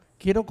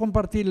quiero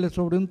compartirles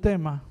sobre un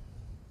tema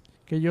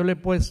que yo le he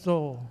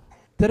puesto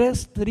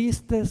 3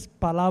 tristes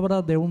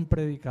palabras de un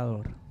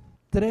predicador.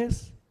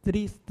 3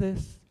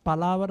 tristes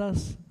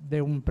palabras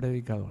de un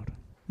predicador.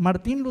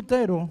 Martín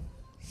Lutero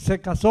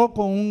se casó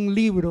con un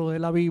libro de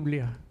la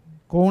Biblia,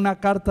 con una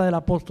carta del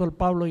apóstol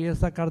Pablo, y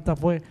esa carta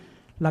fue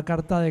la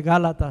carta de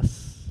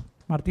Gálatas.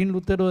 Martín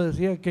Lutero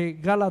decía que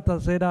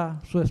Gálatas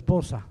era su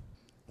esposa.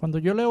 Cuando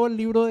yo leo el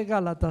libro de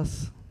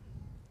Gálatas,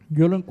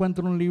 yo lo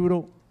encuentro un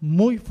libro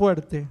muy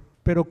fuerte,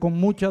 pero con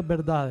muchas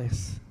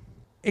verdades.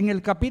 En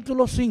el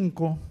capítulo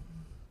 5,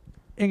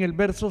 en el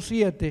verso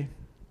 7,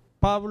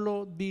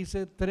 Pablo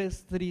dice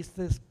 3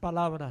 tristes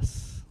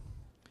palabras.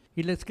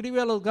 Y le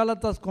escribe a los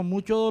Gálatas con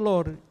mucho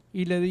dolor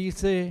y le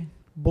dice: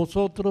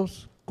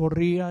 vosotros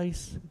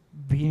corríais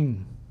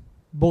bien.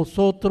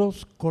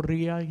 Vosotros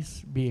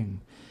corríais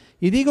bien.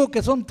 Y digo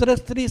que son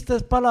 3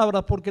 tristes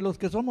palabras porque los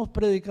que somos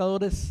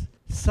predicadores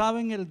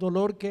saben el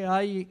dolor que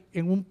hay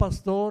en un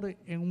pastor,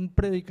 en un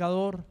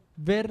predicador,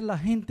 ver la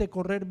gente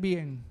correr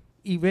bien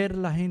y ver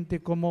la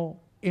gente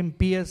cómo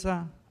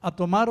empieza a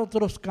tomar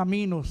otros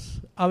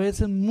caminos, a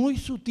veces muy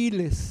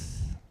sutiles.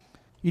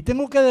 Y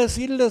tengo que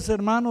decirles,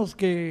 hermanos,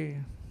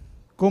 que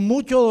con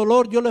mucho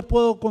dolor yo les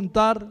puedo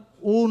contar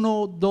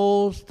 1,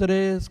 2,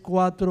 3,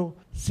 4,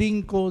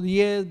 5,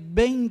 10,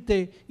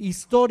 20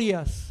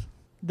 historias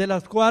de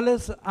las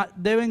cuales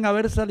deben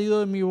haber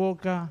salido de mi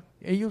boca.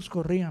 Ellos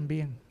corrían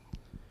bien.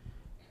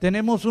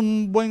 Tenemos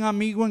un buen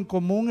amigo en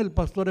común, el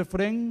pastor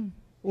Efrén,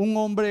 un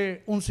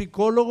hombre, un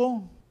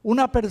psicólogo,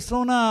 una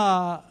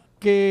persona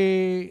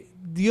que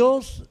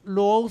Dios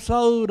lo ha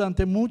usado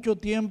durante mucho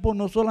tiempo,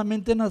 no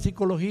solamente en la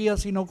psicología,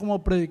 sino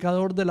como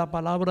predicador de la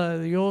palabra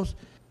de Dios.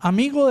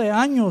 Amigo de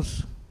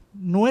años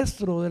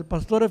nuestro, del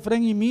pastor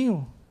Efrén y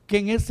mío, que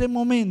en ese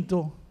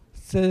momento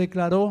se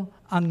declaró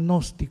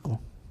agnóstico.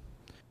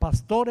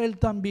 Pastor él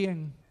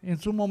también, en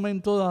su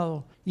momento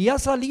dado, y ha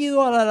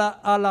salido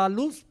a la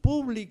luz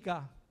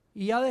pública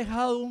y ha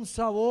dejado un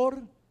sabor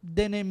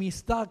de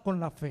enemistad con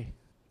la fe.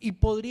 Y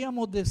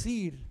podríamos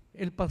decir,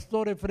 el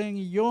pastor Efrén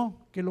y yo,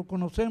 que lo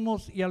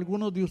conocemos, y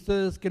algunos de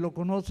ustedes que lo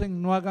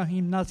conocen, no hagan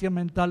gimnasia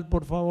mental,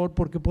 por favor,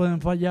 porque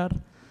pueden fallar.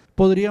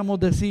 Podríamos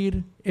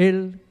decir,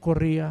 él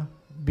corría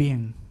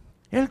bien.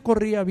 Él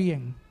corría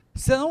bien.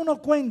 Se da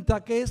uno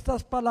cuenta que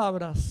estas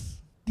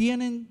palabras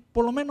tienen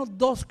por lo menos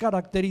 2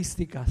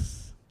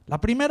 características. La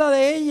primera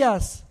de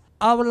ellas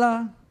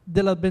habla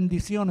de las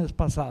bendiciones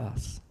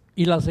pasadas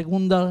y la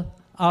segunda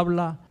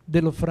habla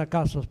de los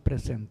fracasos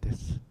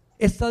presentes.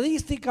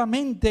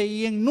 Estadísticamente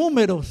y en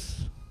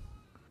números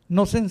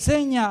nos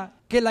enseña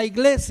que la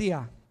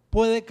iglesia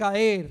puede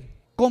caer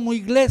como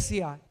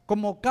iglesia,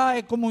 como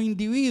cae como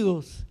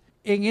individuos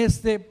en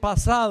este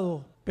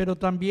pasado, pero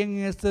también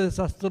en este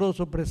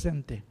desastroso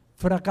presente.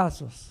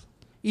 Fracasos.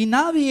 Y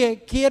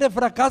nadie quiere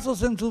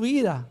fracasos en su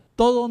vida.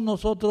 Todos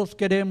nosotros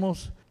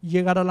queremos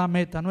llegar a la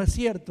meta, ¿no es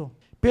cierto?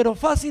 Pero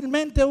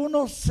fácilmente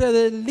uno se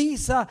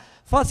desliza,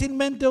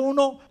 fácilmente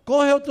uno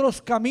coge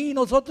otros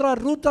caminos, otras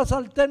rutas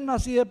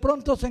alternas y de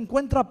pronto se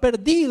encuentra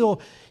perdido,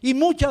 y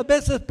muchas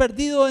veces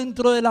perdido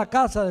dentro de la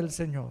casa del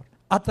Señor.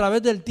 A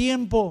través del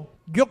tiempo,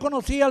 yo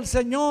conocí al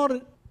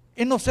Señor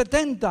en los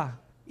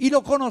 70 y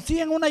lo conocí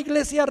en una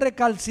iglesia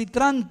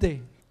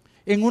recalcitrante,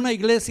 en una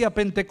iglesia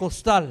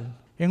pentecostal,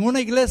 en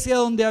una iglesia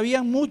donde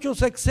había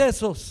muchos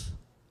excesos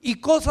y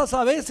cosas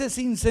a veces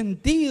sin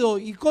sentido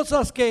y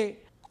cosas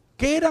que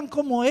eran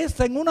como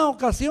esta. En una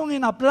ocasión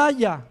en la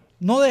playa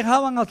no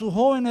dejaban a sus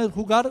jóvenes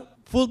jugar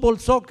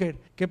fútbol, soccer,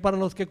 que para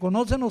los que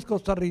conocen los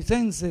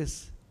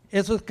costarricenses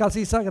eso es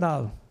casi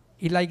sagrado.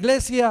 Y la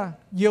iglesia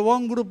llevó a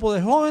un grupo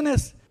de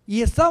jóvenes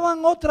y estaba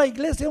en otra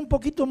iglesia un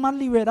poquito más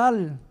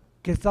liberal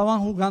que estaban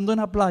jugando en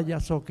la playa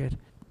soccer.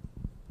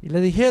 Y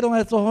le dijeron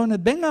a estos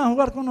jóvenes: vengan a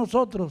jugar con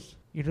nosotros.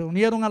 Y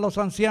reunieron a los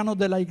ancianos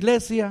de la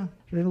iglesia,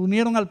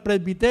 reunieron al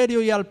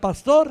presbiterio y al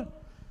pastor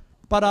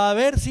para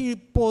ver si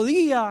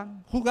podía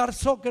jugar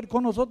soccer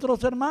con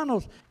nosotros,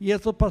 hermanos. Y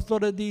estos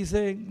pastores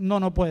dicen: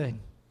 no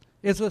pueden,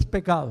 eso es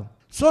pecado.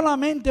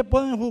 Solamente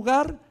pueden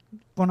jugar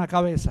con la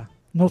cabeza.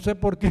 No sé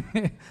por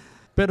qué,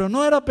 pero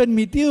no era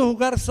permitido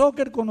jugar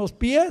soccer con los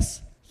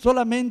pies,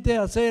 solamente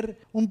hacer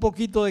un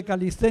poquito de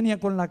calistenia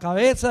con la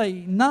cabeza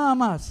y nada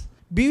más.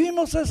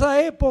 Vivimos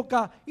esa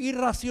época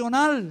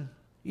irracional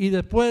y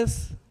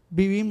después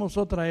vivimos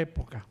otra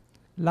época.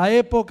 La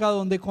época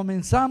donde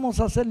comenzamos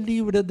a ser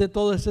libres de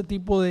todo ese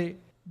tipo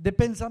de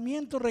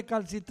pensamientos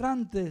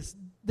recalcitrantes,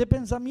 de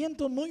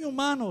pensamientos muy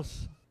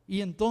humanos,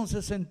 y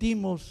entonces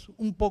sentimos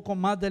un poco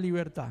más de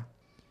libertad.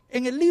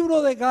 En el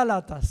libro de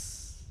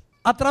Gálatas,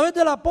 a través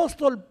del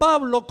apóstol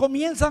Pablo,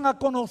 comienzan a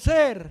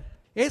conocer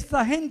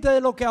esta gente de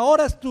lo que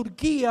ahora es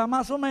Turquía,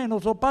 más o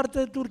menos, o parte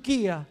de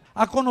Turquía,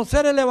 a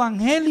conocer el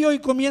evangelio y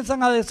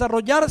comienzan a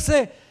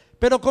desarrollarse,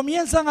 pero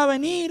comienzan a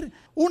venir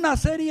una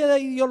serie de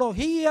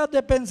ideologías,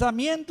 de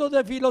pensamientos,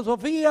 de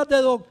filosofías,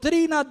 de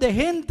doctrinas, de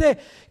gente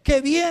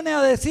que viene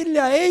a decirle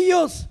a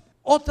ellos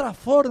otra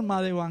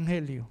forma de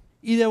evangelio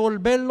y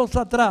devolverlos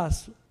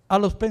atrás a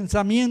los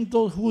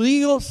pensamientos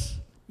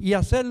judíos y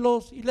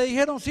hacerlos. Y le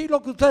dijeron, sí,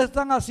 lo que ustedes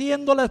están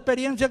haciendo, la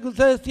experiencia que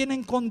ustedes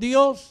tienen con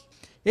Dios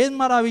es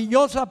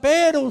maravillosa,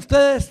 pero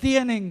ustedes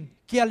tienen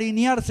que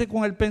alinearse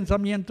con el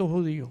pensamiento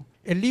judío.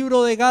 El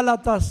libro de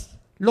Gálatas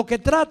lo que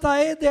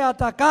trata es de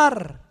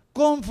atacar,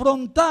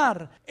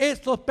 confrontar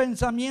estos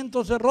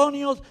pensamientos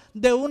erróneos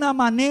de una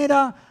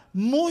manera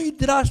muy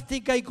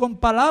drástica y con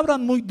palabras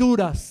muy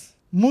duras,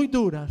 muy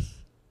duras.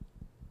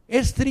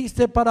 Es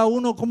triste para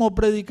uno como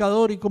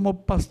predicador y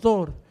como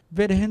pastor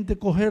ver gente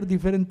coger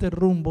diferentes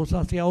rumbos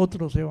hacia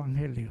otros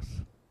evangelios.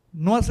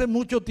 No hace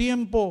mucho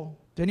tiempo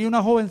tenía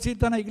una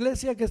jovencita en la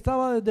iglesia que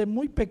estaba desde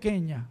muy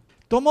pequeña.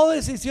 Tomó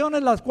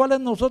decisiones las cuales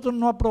nosotros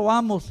no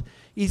aprobamos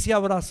y se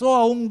abrazó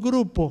a un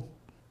grupo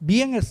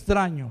bien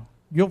extraño.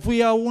 Yo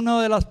fui a una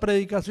de las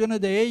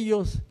predicaciones de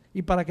ellos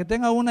y para que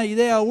tengan una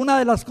idea, una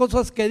de las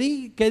cosas que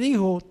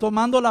dijo,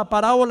 tomando la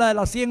parábola de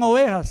las 100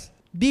 ovejas,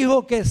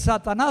 dijo que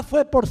Satanás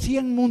fue por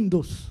 100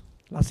 mundos.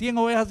 Las 100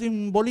 ovejas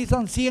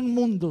simbolizan 100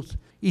 mundos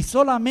y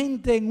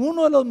solamente en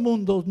uno de los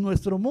mundos,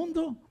 nuestro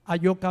mundo,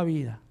 halló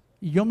cabida.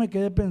 Y yo me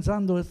quedé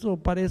pensando, esto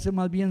parece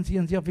más bien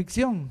ciencia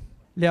ficción.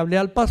 Le hablé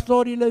al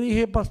pastor y le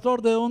dije,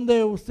 pastor, ¿de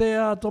dónde usted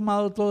ha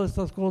tomado todas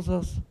estas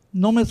cosas?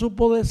 No me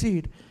supo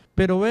decir,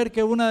 pero ver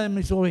que una de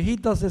mis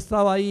ovejitas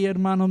estaba ahí,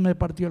 hermanos, me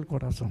partió el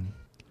corazón.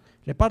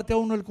 Le parte a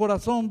uno el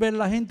corazón ver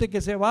la gente que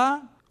se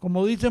va,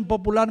 como dicen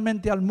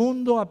popularmente, al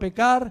mundo a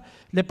pecar.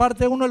 Le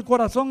parte a uno el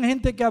corazón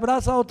gente que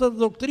abraza otras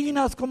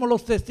doctrinas como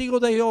los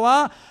testigos de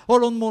Jehová o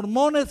los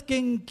mormones,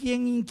 quien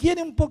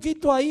inquiere un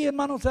poquito ahí,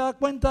 hermanos, se da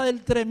cuenta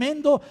del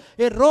tremendo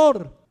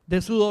error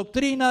de su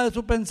doctrina, de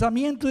su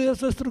pensamiento y de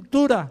su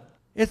estructura.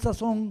 Estas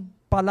son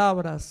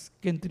palabras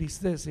que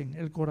entristecen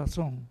el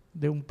corazón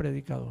de un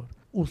predicador.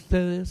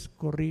 Ustedes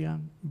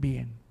corrían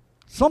bien.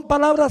 Son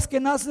palabras que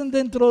nacen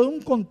dentro de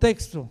un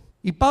contexto.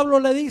 Y Pablo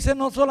le dice,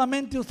 no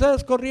solamente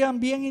ustedes corrían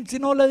bien,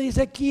 sino le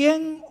dice,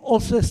 ¿quién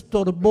os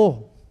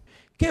estorbó?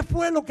 ¿Qué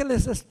fue lo que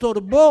les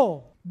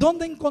estorbó?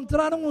 ¿Dónde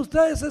encontraron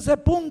ustedes ese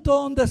punto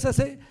donde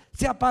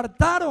se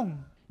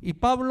apartaron? Y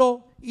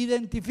Pablo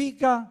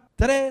identifica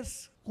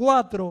 3,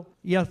 4,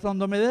 y hasta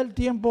donde me dé el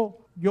tiempo,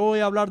 yo voy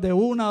a hablar de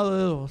una o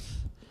de dos.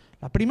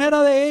 La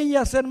primera de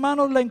ellas,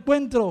 hermanos, la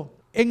encuentro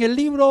en el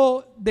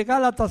libro de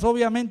Gálatas,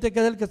 obviamente, que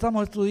es el que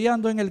estamos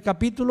estudiando, en el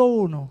capítulo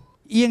 1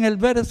 y en el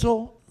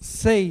verso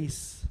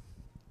 6.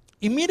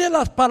 Y mire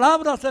las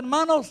palabras,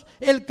 hermanos,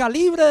 el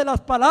calibre de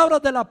las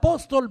palabras del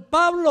apóstol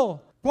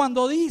Pablo,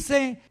 cuando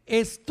dice,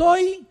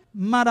 estoy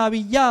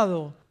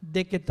maravillado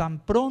de que tan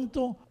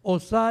pronto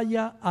os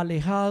haya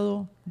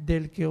alejado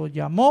del que os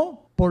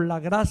llamó por la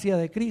gracia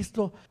de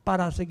Cristo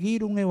para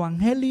seguir un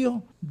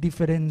evangelio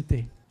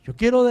diferente. Yo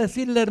quiero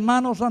decirle,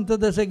 hermanos, antes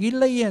de seguir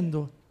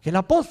leyendo, que el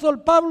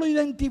apóstol Pablo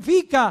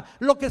identifica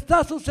lo que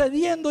está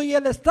sucediendo y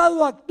el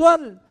estado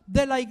actual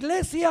de la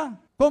iglesia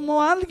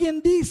como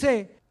alguien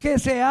dice que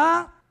se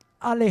ha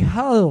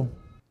alejado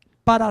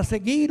para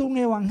seguir un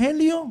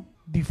evangelio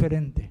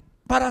diferente.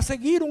 Para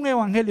seguir un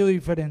evangelio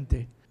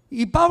diferente.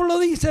 Y Pablo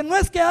dice, no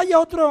es que haya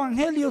otro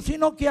evangelio,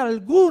 sino que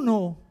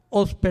algunos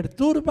os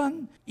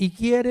perturban y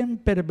quieren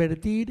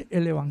pervertir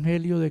el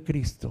evangelio de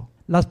Cristo.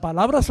 Las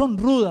palabras son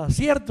rudas,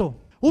 ¿cierto?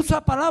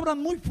 Usa palabras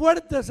muy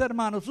fuertes,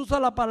 hermanos. Usa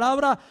la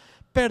palabra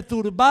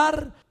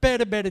perturbar,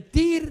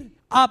 pervertir,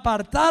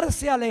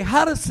 apartarse,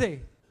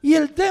 alejarse. Y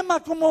el tema,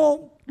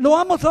 como lo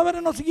vamos a ver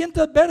en los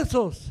siguientes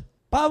versos,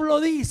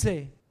 Pablo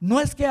dice, no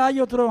es que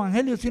haya otro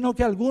evangelio, sino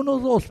que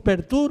algunos os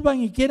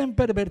perturban y quieren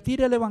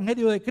pervertir el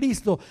evangelio de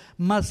Cristo.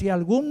 Mas si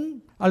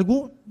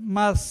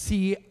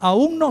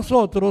aún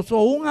nosotros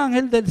o un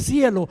ángel del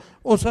cielo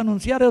os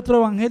anunciare otro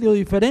evangelio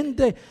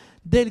diferente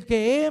del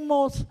que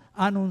hemos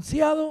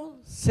anunciado,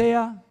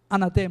 sea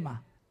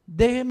anatema.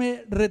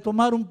 Déjeme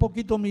retomar un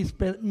poquito mis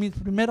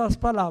primeras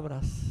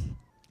palabras.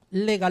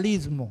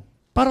 Legalismo.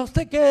 Para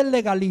usted, ¿qué es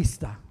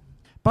legalista?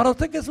 Para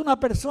usted, ¿qué es una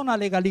persona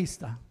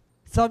legalista?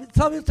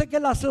 ¿Sabe usted que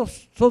la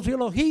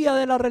sociología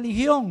de la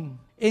religión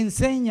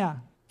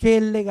enseña que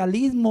el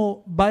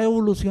legalismo va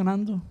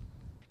evolucionando?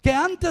 Que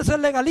antes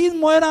el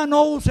legalismo era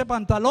no use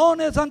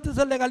pantalones, antes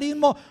el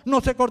legalismo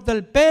no se corte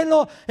el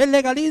pelo, el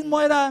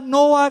legalismo era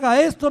no haga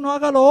esto, no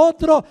haga lo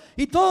otro,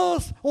 y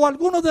todos o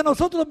algunos de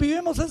nosotros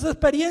vivimos esa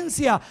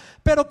experiencia.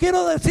 Pero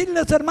quiero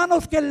decirles,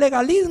 hermanos, que el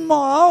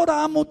legalismo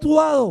ahora ha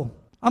mutado.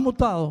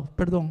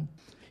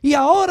 Y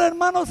ahora,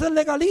 hermanos, el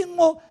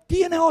legalismo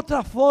tiene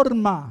otra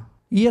forma,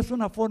 y es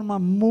una forma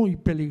muy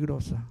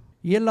peligrosa.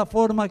 Y es la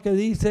forma que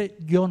dice,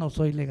 yo no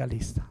soy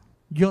legalista.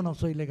 Yo no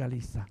soy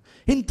legalista.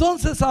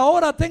 Entonces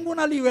ahora tengo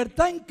una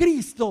libertad en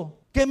Cristo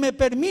que me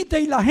permite,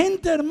 y la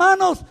gente,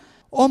 hermanos,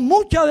 o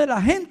mucha de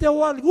la gente,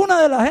 o alguna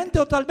de la gente,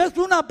 o tal vez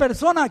una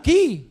persona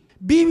aquí,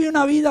 vive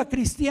una vida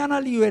cristiana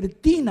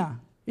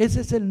libertina.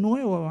 Ese es el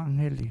nuevo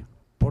evangelio.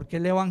 Porque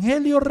el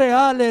evangelio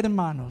real,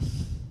 hermanos,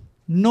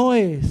 no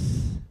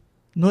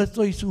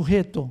estoy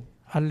sujeto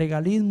al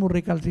legalismo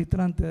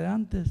recalcitrante de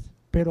antes,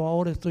 pero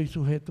ahora estoy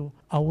sujeto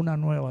a una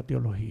nueva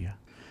teología.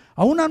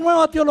 A una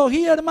nueva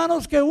teología,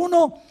 hermanos, que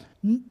uno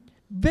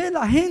ve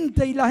la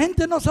gente y la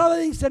gente no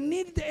sabe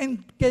discernir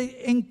en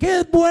qué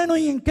es bueno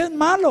y en qué es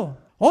malo.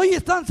 Hoy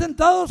están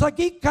sentados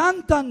aquí,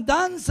 cantan,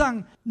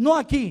 danzan, no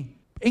aquí,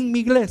 en mi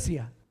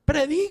iglesia,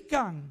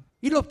 predican.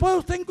 Y los puede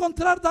usted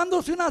encontrar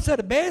dándose una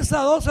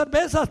cerveza, 2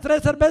 cervezas,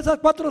 3 cervezas,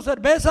 4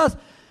 cervezas,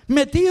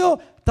 metido.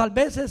 Tal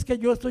vez es que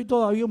yo estoy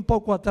todavía un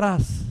poco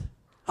atrás.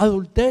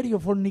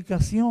 Adulterio,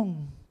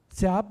 fornicación.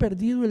 Se ha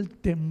perdido el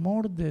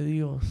temor de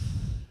Dios.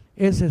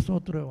 Ese es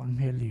otro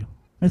evangelio.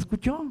 ¿Me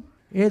escuchó?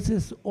 Ese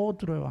es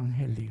otro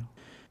evangelio.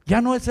 Ya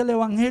no es el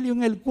evangelio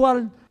en el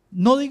cual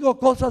no digo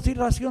cosas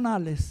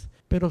irracionales,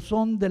 pero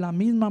son de la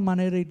misma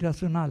manera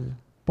irracional,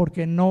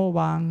 porque no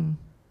van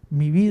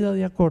mi vida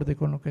de acorde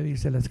con lo que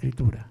dice la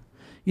Escritura.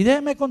 Y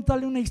déjeme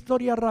contarle una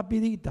historia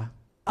rapidita.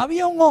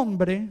 Había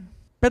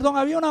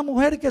una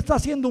mujer que está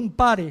haciendo un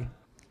pare,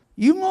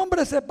 y un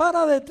hombre se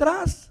para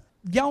detrás,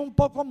 ya un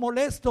poco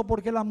molesto,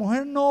 porque la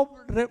mujer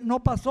no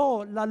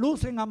pasó la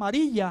luz en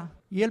amarilla,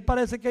 y él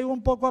parece que iba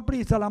un poco a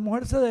prisa. La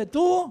mujer se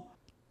detuvo,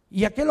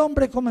 y aquel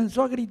hombre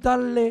comenzó a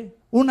gritarle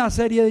una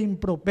serie de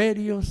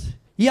improperios,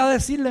 y a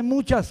decirle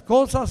muchas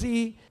cosas,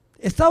 y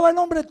estaba el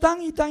hombre tan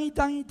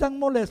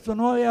molesto.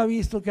 No había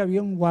visto que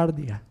había un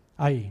guardia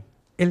ahí.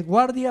 El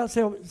guardia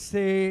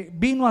se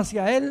vino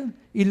hacia él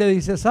y le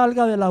dice: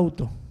 salga del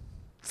auto.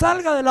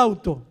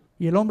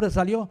 Y el hombre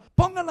salió.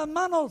 Ponga las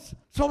manos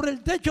sobre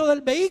el techo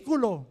del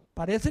vehículo.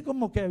 Parece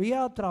como que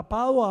había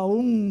atrapado a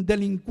un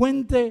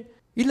delincuente.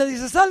 Y le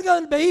dice: salga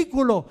del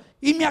vehículo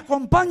y me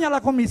acompaña a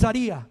la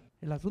comisaría.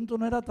 El asunto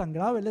no era tan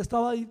grave. Él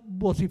estaba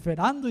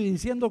vociferando y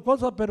diciendo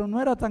cosas, pero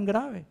no era tan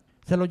grave.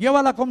 Se lo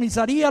lleva a la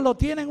comisaría, lo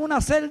tiene en una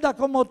celda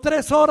como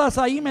 3 horas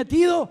ahí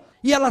metido,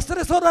 y a las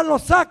 3 horas lo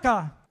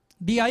saca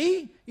de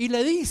ahí y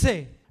le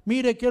dice: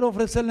 mire, quiero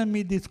ofrecerle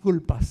mis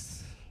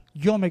disculpas,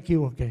 yo me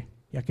equivoqué.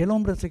 Y aquel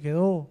hombre se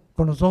quedó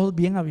con los ojos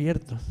bien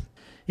abiertos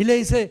y le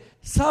dice: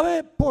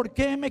 ¿sabe por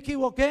qué me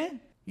equivoqué?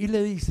 Y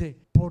le dice: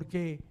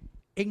 porque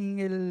en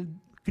el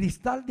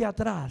cristal de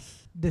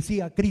atrás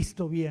decía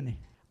Cristo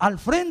viene. Al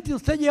frente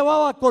usted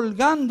llevaba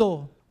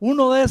colgando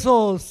uno de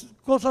esos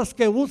cosas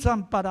que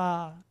usan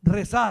para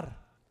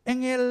rezar.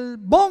 En el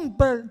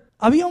bumper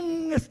había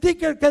un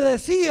sticker que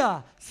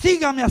decía: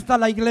 sígame hasta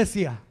la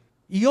iglesia.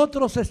 Y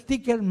otros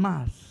stickers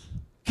más: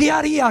 ¿qué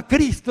haría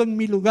Cristo en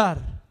mi lugar?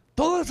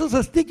 Todos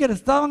esos stickers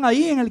estaban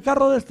ahí en el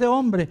carro de este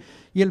hombre.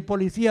 Y el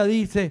policía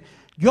dice: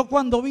 yo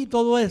cuando vi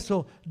todo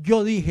eso,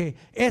 yo dije: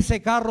 ese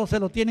carro se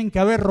lo tienen que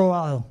haber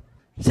robado.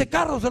 Ese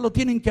carro se lo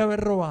tienen que haber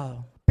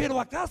robado. Pero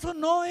 ¿acaso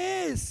no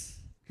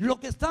es lo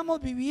que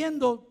estamos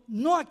viviendo,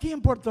 no aquí en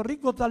Puerto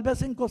Rico, tal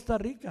vez en Costa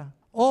Rica?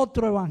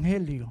 Otro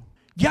evangelio.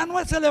 Ya no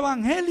es el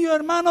evangelio,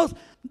 hermanos,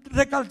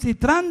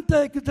 recalcitrante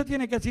de que usted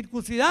tiene que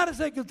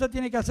circuncidarse, de que usted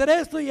tiene que hacer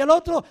esto y el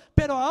otro,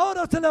 pero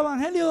ahora es el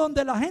evangelio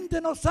donde la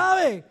gente no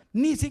sabe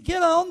ni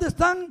siquiera dónde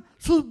están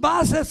sus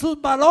bases, sus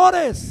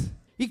valores,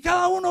 y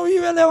cada uno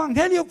vive el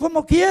evangelio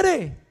como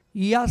quiere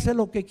y hace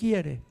lo que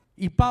quiere.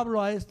 Y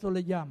Pablo a esto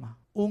le llama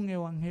un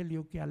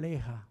evangelio que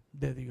aleja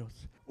de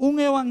Dios. Un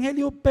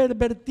evangelio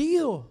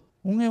pervertido,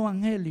 un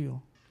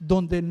evangelio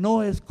donde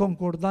no es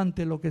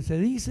concordante lo que se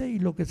dice y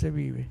lo que se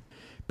vive.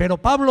 Pero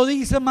Pablo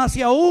dice: mas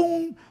si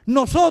aún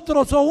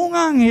nosotros o un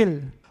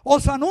ángel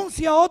os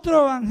anuncia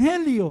otro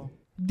evangelio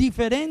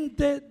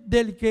diferente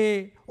del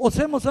que os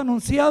hemos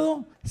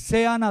anunciado,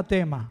 sea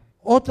anatema.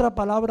 Otra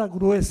palabra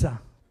gruesa,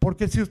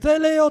 porque si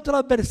usted lee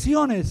otras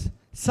versiones,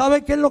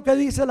 ¿sabe qué es lo que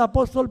dice el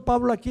apóstol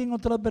Pablo aquí en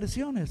otras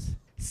versiones?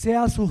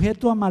 Sea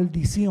sujeto a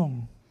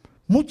maldición.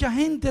 Mucha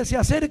gente se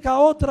acerca a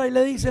otra y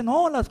le dice: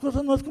 no, las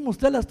cosas no es como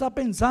usted la está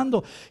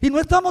pensando. Y no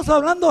estamos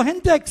hablando de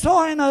gente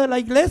exógena de la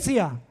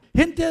iglesia,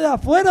 gente de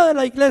afuera de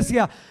la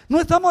iglesia.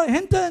 No estamos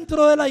gente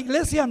dentro de la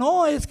iglesia,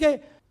 no, es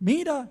que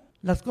mira,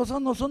 las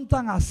cosas no son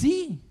tan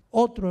así.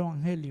 Otro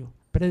evangelio.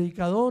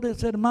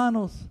 Predicadores,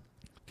 hermanos,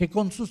 que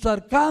con su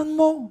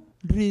sarcasmo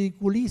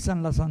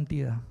ridiculizan la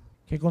santidad,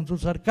 que con su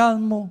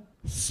sarcasmo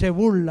se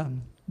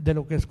burlan de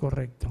lo que es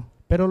correcto.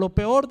 Pero lo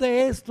peor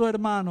de esto,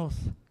 hermanos,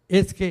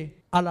 es que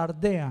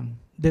alardean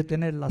de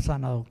tener la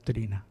sana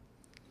doctrina.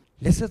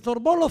 Les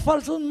estorbó los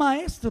falsos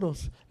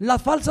maestros,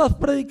 las falsas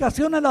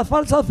predicaciones, las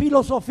falsas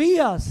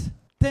filosofías.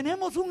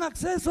 Tenemos un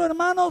acceso,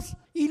 hermanos,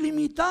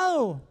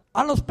 ilimitado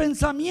a los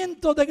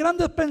pensamientos de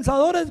grandes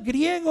pensadores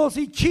griegos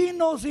y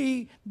chinos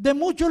y de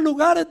muchos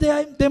lugares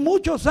de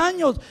muchos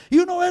años. Y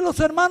uno ve a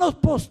los hermanos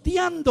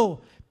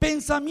posteando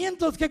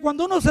pensamientos que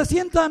cuando uno se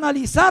sienta a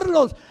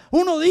analizarlos,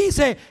 uno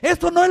dice: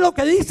 esto no es lo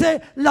que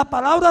dice la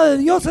palabra de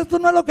Dios, esto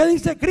no es lo que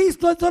dice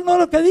Cristo, esto no es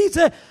lo que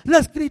dice la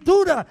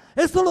Escritura,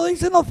 esto lo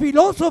dicen los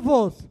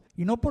filósofos.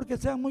 Y no porque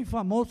sean muy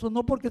famosos,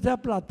 no porque sea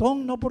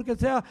Platón, no porque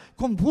sea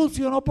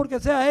Confucio, no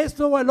porque sea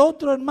esto o el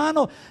otro,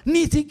 hermano.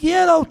 Ni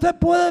siquiera usted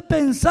puede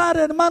pensar,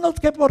 hermanos,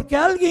 que porque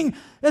alguien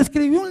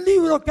escribió un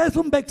libro que es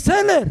un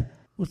bestseller,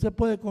 usted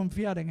puede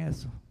confiar en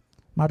eso.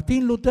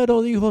 Martín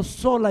Lutero dijo: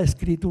 sola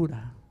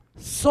Escritura.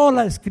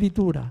 Sola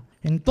Escritura.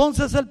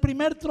 Entonces el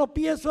primer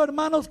tropiezo,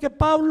 hermanos, que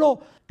Pablo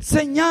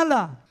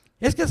señala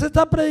es que se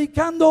está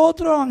predicando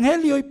otro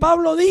evangelio. Y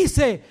Pablo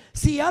dice: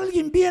 si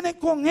alguien viene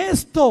con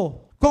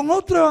esto, con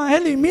otro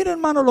evangelio. Y miren,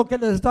 hermano, lo que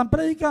les están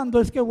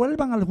predicando es que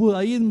vuelvan al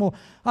judaísmo,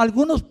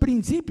 algunos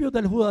principios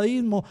del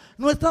judaísmo.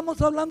 No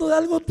estamos hablando de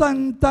algo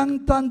tan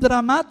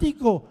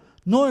dramático.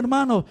 No,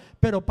 hermanos,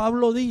 pero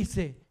Pablo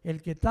dice,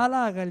 el que tal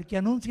haga, el que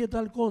anuncie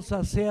tal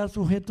cosa, sea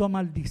sujeto a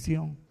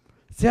maldición.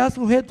 Sea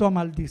sujeto a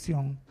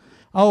maldición.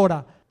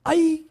 Ahora,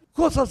 hay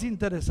cosas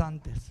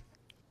interesantes.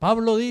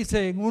 Pablo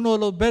dice en uno de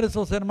los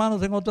versos,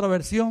 hermanos, en otra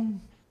versión,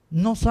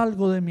 no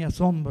salgo de mi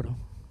asombro.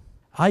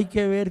 Hay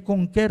que ver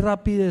con qué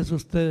rapidez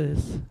ustedes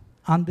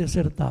han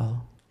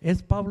desertado.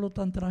 ¿Es Pablo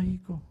tan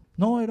trágico?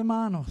 No,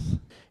 hermanos.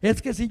 Es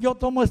que si yo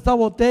tomo esta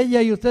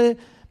botella y usted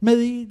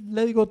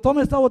le digo,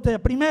 tome esta botella.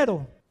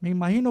 Primero, me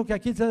imagino que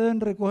aquí se deben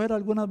recoger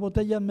algunas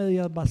botellas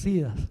medias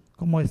vacías,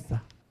 como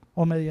esta,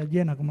 o medias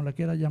llenas, como la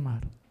quiera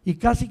llamar. Y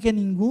casi que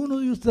ninguno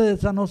de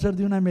ustedes, a no ser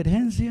de una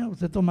emergencia,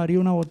 usted tomaría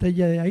una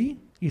botella de ahí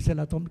y se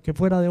la que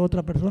fuera de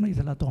otra persona y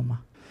se la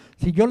toma.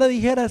 Si yo le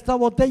dijera, esta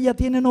botella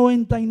tiene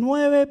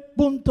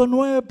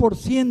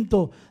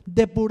 99.9%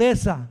 de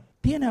pureza,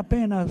 tiene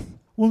apenas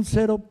un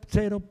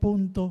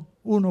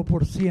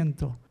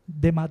 0.1%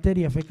 de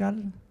materia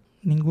fecal,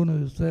 ninguno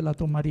de ustedes la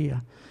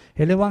tomaría.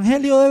 El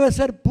evangelio debe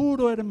ser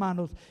puro,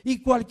 hermanos, y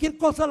cualquier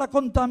cosa la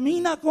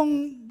contamina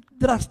con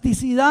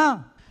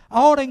drasticidad.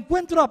 Ahora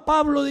encuentro a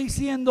Pablo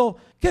diciendo,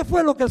 ¿qué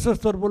fue lo que se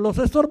estorbó? Los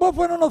estorbó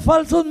fueron los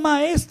falsos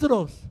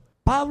maestros.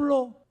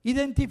 Pablo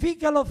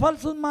identifica a los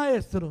falsos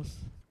maestros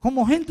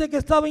como gente que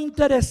estaba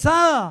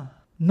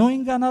interesada, no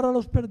en ganar a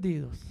los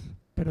perdidos,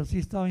 pero sí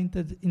estaban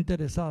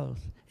interesados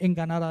en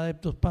ganar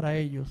adeptos para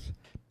ellos.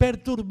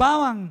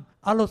 Perturbaban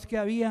a los que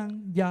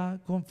habían ya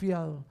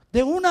confiado.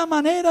 De una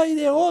manera y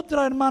de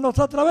otra, hermanos,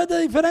 a través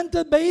de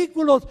diferentes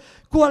vehículos,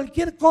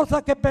 cualquier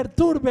cosa que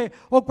perturbe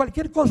o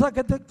cualquier cosa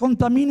que te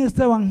contamine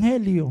este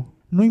evangelio,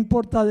 no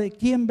importa de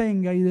quién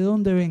venga y de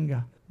dónde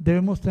venga,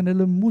 debemos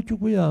tenerlo en mucho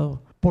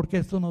cuidado, porque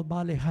esto nos va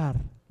a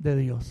alejar de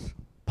Dios.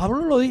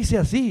 Pablo lo dice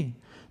así,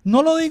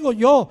 no lo digo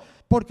yo,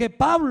 porque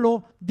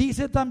Pablo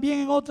dice también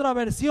en otra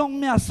versión,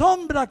 me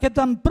asombra que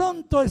tan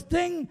pronto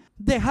estén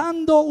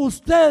dejando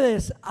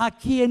ustedes a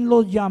quien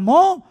los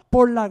llamó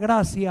por la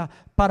gracia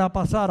para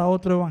pasar a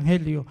otro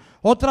evangelio.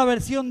 Otra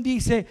versión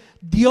dice,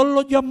 Dios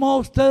los llamó a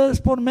ustedes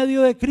por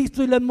medio de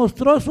Cristo y les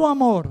mostró su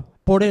amor.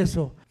 Por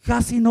eso,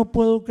 casi no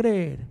puedo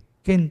creer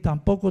que en tan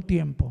poco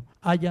tiempo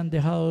hayan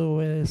dejado de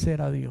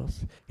obedecer a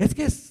Dios. Es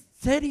que es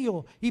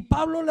serio, y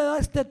Pablo le da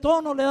este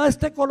tono, le da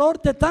este color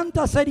de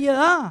tanta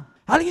seriedad.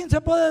 Alguien se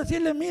puede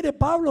decirle, mire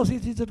Pablo, si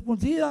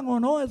circuncidan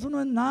o no, eso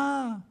no es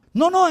nada.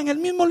 No, en el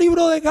mismo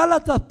libro de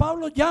Gálatas,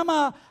 Pablo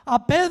llama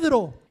a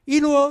Pedro y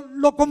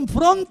lo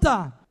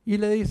confronta y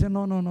le dice,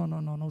 no,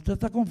 usted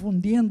está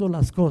confundiendo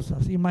las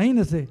cosas.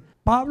 Imagínese,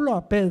 Pablo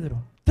a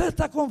Pedro, usted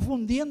está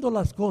confundiendo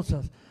las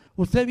cosas.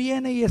 Usted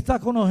viene y está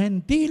con los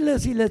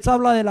gentiles y les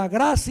habla de la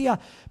gracia,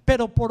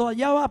 pero por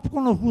allá va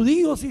con los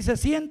judíos y se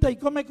sienta y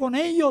come con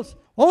ellos.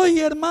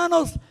 Oye,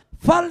 hermanos,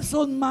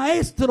 falsos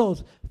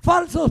maestros,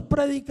 falsos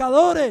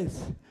predicadores.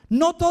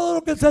 No todo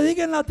lo que se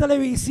diga en la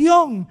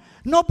televisión,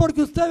 no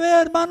porque usted ve,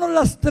 hermanos,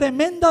 las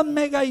tremendas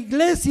mega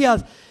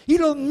iglesias y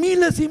los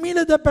miles y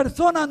miles de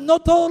personas, no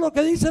todo lo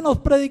que dicen los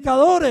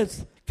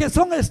predicadores, que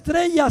son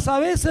estrellas a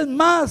veces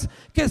más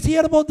que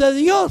siervos de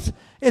Dios,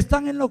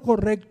 están en lo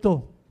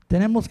correcto.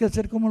 Tenemos que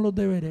ser como los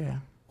de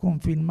Berea,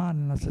 confirmar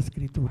en las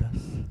escrituras,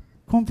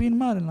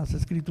 confirmar en las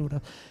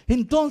escrituras.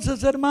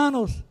 Entonces,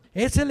 hermanos,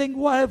 ese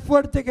lenguaje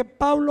fuerte que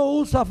Pablo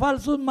usa,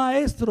 falsos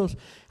maestros,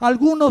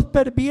 algunos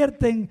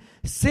pervierten,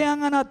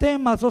 sean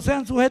anatemas o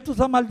sean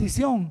sujetos a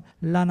maldición,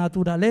 la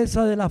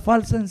naturaleza de la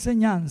falsa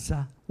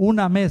enseñanza,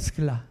 una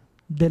mezcla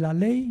de la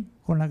ley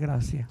con la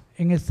gracia,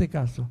 en este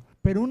caso,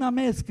 pero una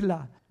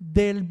mezcla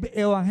del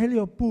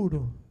evangelio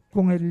puro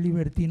con el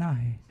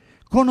libertinaje,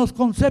 con los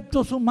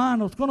conceptos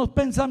humanos, con los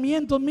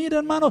pensamientos. Mire,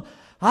 hermanos,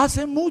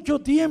 hace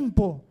mucho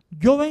tiempo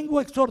yo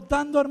vengo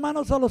exhortando,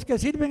 hermanos, a los que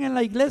sirven en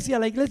la iglesia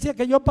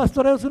que yo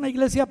pastoreo es una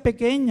iglesia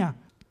pequeña,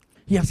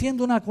 y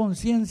haciendo una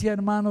conciencia,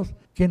 hermanos,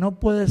 que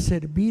no puedes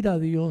servir a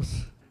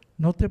Dios,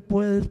 no te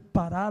puedes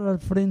parar al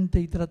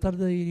frente y tratar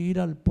de dirigir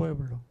al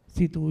pueblo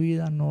si tu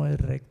vida no es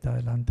recta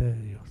delante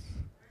de Dios.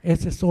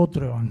 Ese es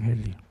otro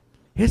evangelio.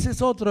 Ese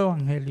es otro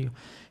evangelio.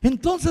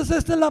 Entonces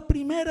esta es la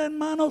primera,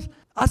 hermanos,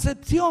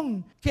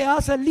 acepción que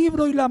hace el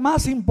libro, y la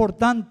más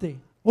importante,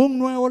 un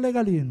nuevo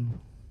legalismo.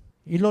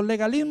 Y los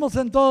legalismos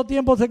en todo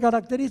tiempo se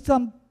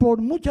caracterizan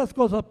por muchas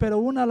cosas, pero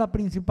una, la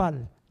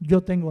principal: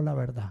 yo tengo la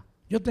verdad.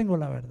 Yo tengo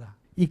la verdad.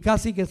 Y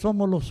casi que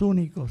somos los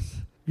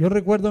únicos. Yo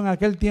recuerdo en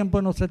aquel tiempo,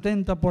 en los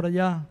 70, por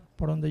allá,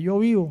 por donde yo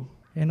vivo,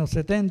 en los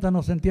 70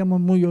 nos sentíamos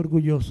muy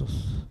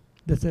orgullosos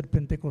de ser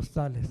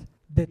pentecostales,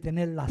 de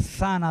tener la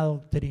sana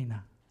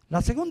doctrina.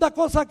 La segunda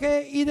cosa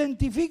que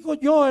identifico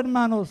yo,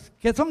 hermanos,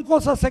 que son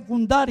cosas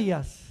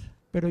secundarias,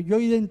 pero yo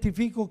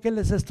identifico que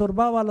les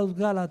estorbaba a los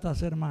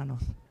Gálatas,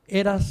 hermanos,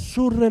 eran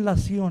sus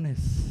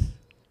relaciones,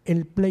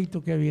 el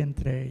pleito que había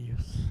entre ellos.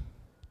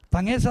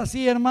 Tan es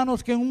así,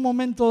 hermanos, que en un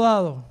momento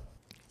dado,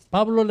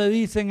 Pablo le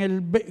dice en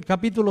el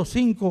capítulo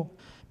 5,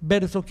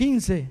 verso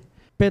 15,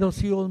 pero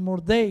si os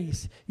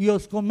mordéis y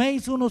os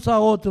coméis unos a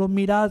otros,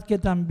 mirad que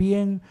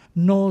también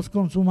no os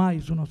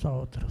consumáis unos a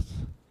otros.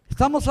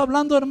 Estamos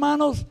hablando,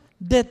 hermanos,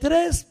 de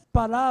 3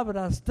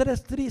 palabras,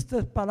 3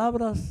 tristes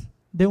palabras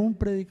de un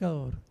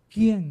predicador.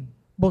 ¿Quién?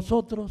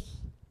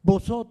 Vosotros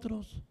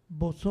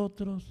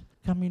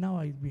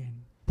caminabais bien.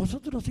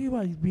 Vosotros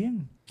ibais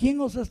bien. ¿Quién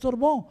os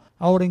estorbó?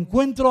 Ahora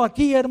encuentro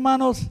aquí,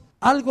 hermanos,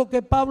 algo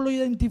que Pablo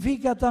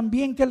identifica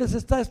también que les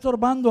está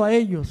estorbando a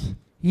ellos.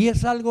 Y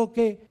es algo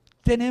que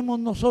tenemos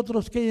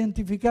nosotros que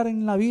identificar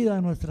en la vida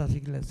de nuestras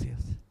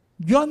iglesias.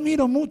 Yo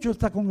admiro mucho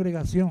esta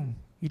congregación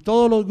y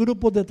todos los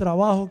grupos de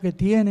trabajo que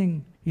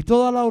tienen y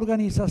toda la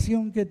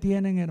organización que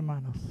tienen,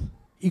 hermanos.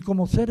 Y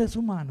como seres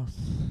humanos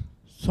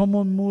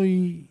somos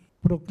muy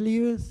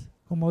proclives,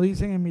 como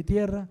dicen en mi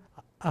tierra,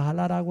 a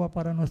jalar agua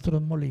para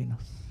nuestros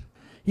molinos.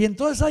 Y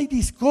entonces hay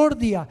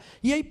discordia,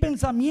 y hay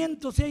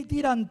pensamientos, y hay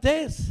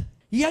tirantez,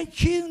 y hay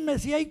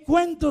chismes, y hay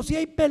cuentos, y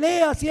hay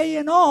peleas, y hay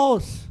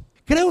enojos.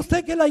 ¿Cree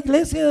usted que la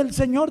iglesia del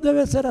Señor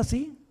debe ser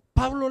así?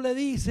 Pablo le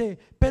dice,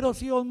 pero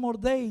si os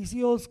mordéis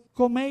y os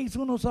coméis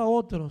unos a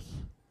otros,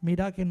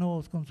 mirad que no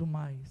os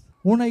consumáis.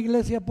 Una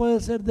iglesia puede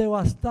ser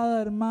devastada,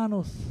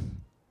 hermanos,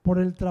 por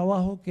el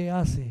trabajo que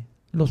hace,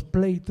 los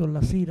pleitos,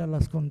 las iras,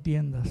 las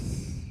contiendas.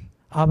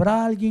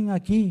 Habrá alguien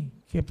aquí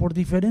que por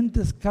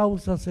diferentes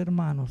causas,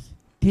 hermanos,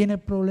 tiene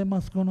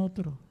problemas con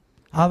otro.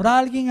 Habrá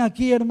alguien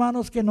aquí,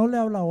 hermanos, que no le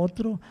habla a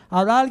otro.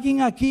 Habrá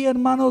alguien aquí,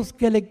 hermanos,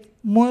 que le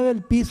mueve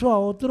el piso a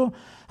otro.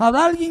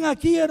 Habrá alguien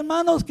aquí,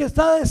 hermanos, que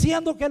está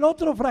deseando que el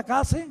otro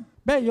fracase.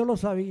 Ve, yo lo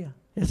sabía,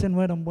 ese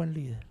no era un buen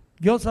líder.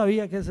 Yo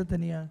sabía que ese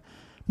tenía.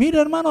 Mire,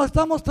 hermanos,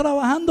 estamos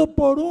trabajando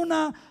por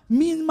una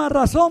misma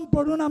razón,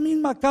 por una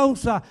misma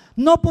causa.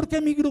 No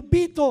porque mi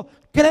grupito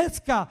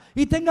crezca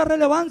y tenga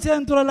relevancia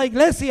dentro de la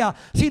iglesia,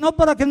 sino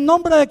para que el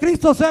nombre de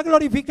Cristo sea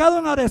glorificado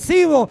en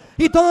Arecibo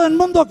y todo el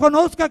mundo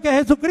conozca que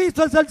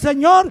Jesucristo es el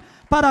Señor,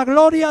 para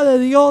gloria de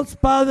Dios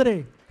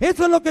Padre.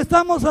 Eso es lo que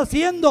estamos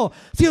haciendo.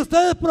 Si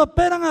ustedes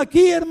prosperan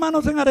aquí,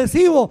 hermanos, en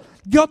Arecibo,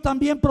 yo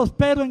también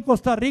prospero en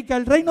Costa Rica.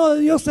 El reino de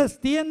Dios se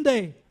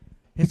extiende.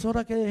 Es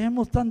hora que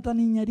dejemos tanta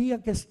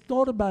niñería que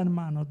estorba,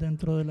 hermanos,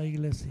 dentro de la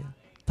iglesia.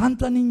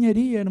 Tanta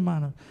niñería,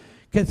 hermanos.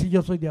 Que si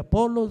yo soy de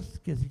Apolos,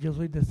 que si yo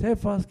soy de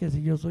Cefas, que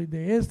si yo soy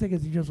de que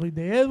si yo soy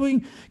de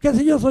Edwin, que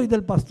si yo soy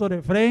del pastor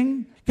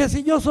Efrén, que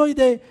si yo soy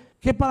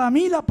que para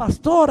mí la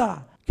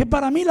pastora, que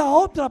para mí la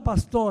otra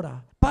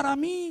pastora, para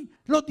mí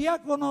los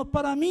diáconos,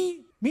 para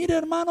mí. Mire,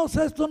 hermanos,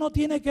 esto no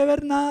tiene que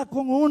ver nada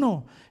con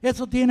uno.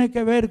 Eso tiene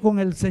que ver con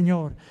el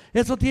Señor.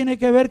 Eso tiene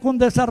que ver con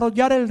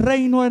desarrollar el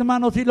reino,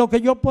 hermanos. Y lo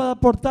que yo pueda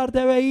aportar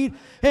debe ir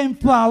en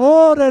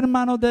favor,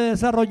 hermanos, de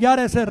desarrollar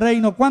ese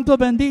reino. ¿Cuántos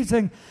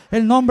bendicen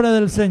el nombre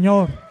del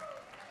Señor?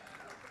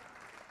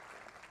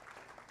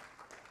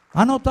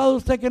 ¿Ha notado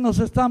usted que nos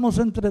estamos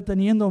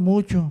entreteniendo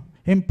mucho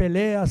en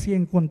peleas y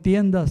en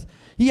contiendas?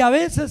 Y a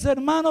veces,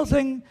 hermanos,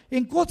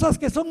 en cosas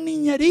que son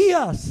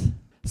niñerías.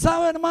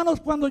 ¿Sabe,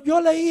 hermanos? Cuando yo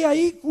leí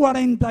ahí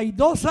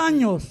 42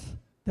 años,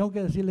 tengo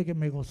que decirle que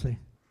me gocé,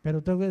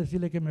 pero tengo que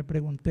decirle que me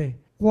pregunté,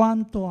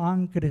 ¿cuánto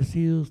han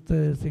crecido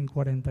ustedes en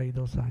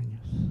 42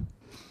 años?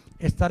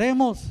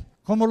 Estaremos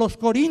como los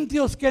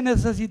corintios que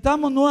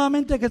necesitamos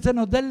nuevamente que se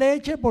nos dé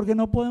leche porque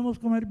no podemos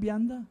comer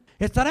vianda.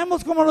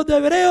 Estaremos como los de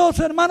Hebreos,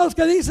 hermanos,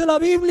 que dice la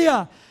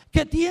Biblia,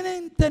 que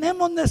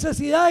tenemos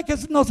necesidad de que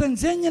nos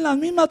enseñen las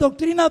mismas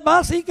doctrinas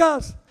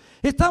básicas.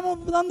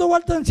 Estamos dando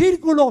vuelta en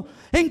círculo.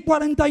 En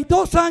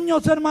 42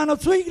 años, hermanos,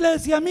 su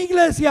iglesia, mi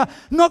iglesia,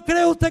 ¿no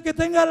cree usted que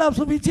tenga la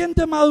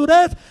suficiente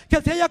madurez, que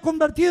se haya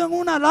convertido en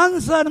una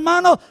lanza,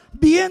 hermano,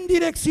 bien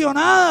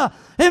direccionada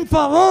en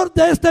favor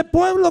de este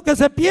pueblo que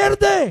se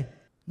pierde?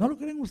 ¿No lo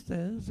creen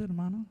ustedes,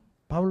 hermano?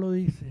 Pablo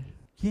dice,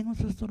 ¿quién os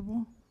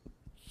estorbó?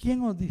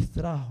 ¿Quién os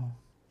distrajo?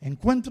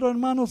 Encuentro,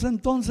 hermanos,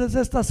 entonces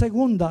esta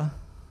segunda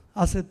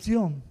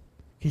acepción,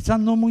 quizás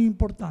no muy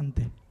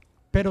importante,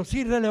 pero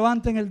sí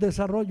relevante en el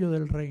desarrollo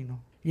del reino.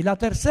 Y la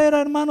tercera,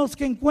 hermanos,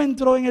 que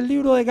encuentro en el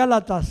libro de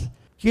Gálatas,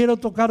 quiero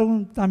tocar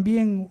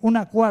también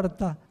una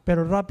cuarta,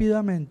 pero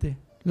rápidamente.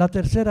 La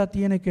tercera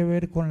tiene que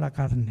ver con la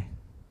carne.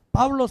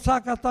 Pablo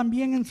saca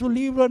también en su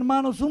libro,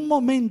 hermanos, un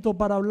momento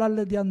para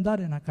hablarles de andar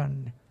en la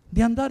carne.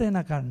 De andar en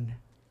la carne.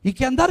 Y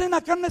que andar en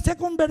la carne se ha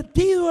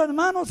convertido,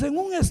 hermanos, en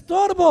un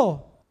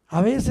estorbo. A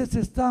veces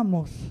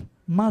estamos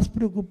más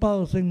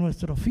preocupados en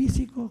nuestro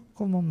físico,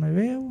 cómo me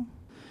veo,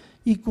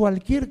 y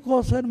cualquier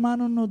cosa,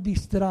 hermano, nos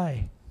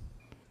distrae.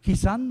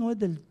 Quizás no es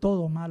del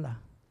todo mala.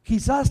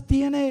 Quizás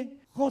tiene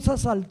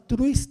cosas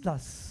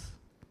altruistas,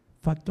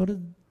 factores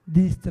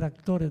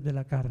distractores de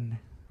la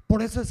carne.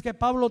 Por eso es que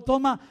Pablo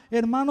toma,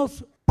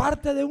 hermanos,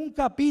 parte de un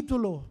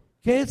capítulo,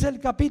 que es el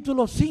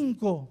capítulo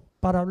 5,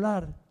 para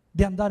hablar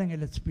de andar en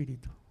el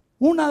Espíritu.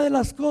 Una de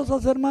las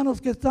cosas,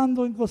 hermanos, que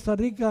estando en Costa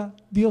Rica,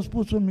 Dios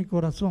puso en mi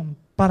corazón,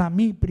 para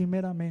mí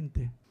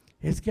primeramente,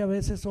 es que a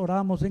veces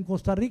oramos en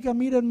Costa Rica.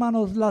 Mire,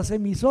 hermanos, las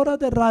emisoras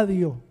de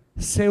radio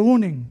se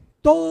unen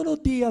todos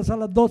los días a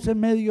las 12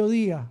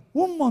 mediodía.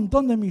 Un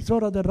montón de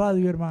emisoras de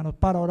radio, hermanos,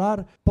 para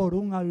orar por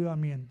un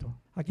avivamiento.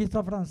 Aquí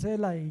está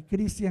Francela y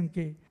Cristian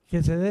que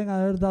se deben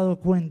haber dado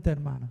cuenta,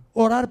 hermano.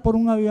 Orar por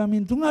un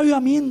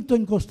avivamiento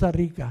en Costa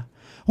Rica.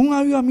 Un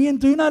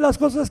avivamiento, y una de las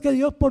cosas que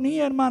Dios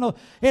ponía, hermanos,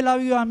 el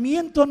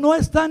avivamiento no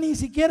está ni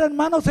siquiera,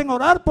 hermanos, en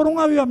orar por un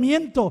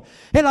avivamiento.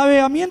 El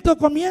avivamiento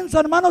comienza,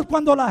 hermanos,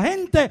 cuando la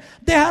gente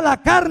deja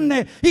la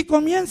carne y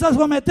comienza a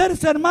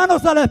someterse,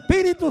 hermanos, al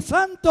Espíritu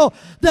Santo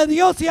de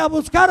Dios y a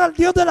buscar al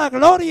Dios de la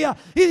gloria,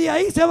 y de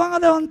ahí se van a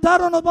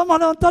levantar o nos vamos a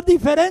levantar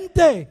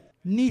diferente.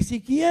 Ni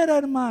siquiera,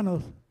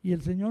 hermanos, y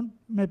el Señor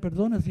me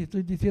perdone si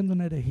estoy diciendo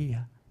una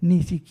herejía,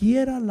 ni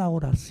siquiera la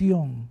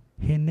oración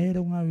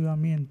genera un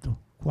avivamiento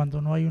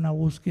cuando no hay una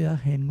búsqueda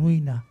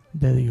genuina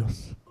de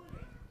Dios.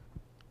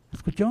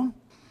 ¿Escuchó?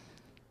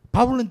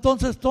 Pablo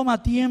entonces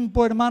toma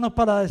tiempo, hermanos,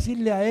 para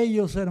decirle a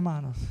ellos,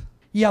 hermanos,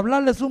 y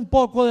hablarles un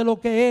poco de lo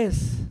que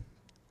es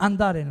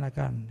andar en la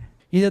carne.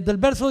 Y desde el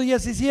verso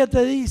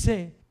 17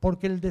 dice: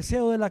 porque el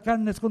deseo de la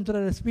carne es contra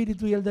el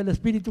espíritu y el del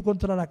espíritu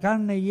contra la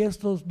carne, y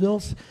estos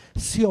dos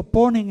se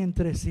oponen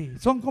entre sí.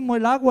 Son como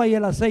el agua y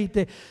el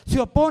aceite, se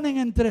oponen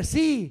entre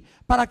sí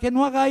para que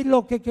no hagáis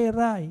lo que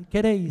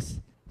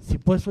queréis. Si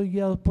pues sois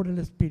guiados por el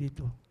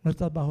Espíritu, no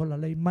estás bajo la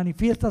ley.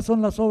 Manifiestas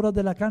son las obras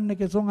de la carne,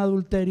 que son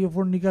adulterio,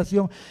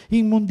 fornicación,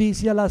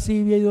 inmundicia,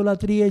 lascivia,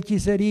 idolatría,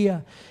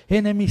 hechicería,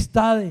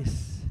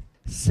 enemistades,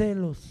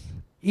 celos,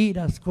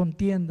 iras,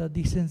 contiendas,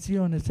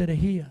 disensiones,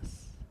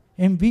 herejías,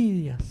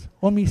 envidias,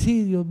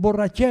 homicidios,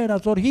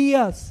 borracheras,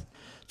 orgías.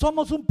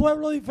 Somos un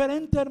pueblo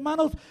diferente,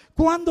 hermanos.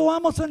 ¿Cuándo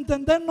vamos a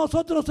entender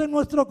nosotros en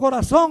nuestro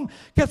corazón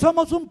que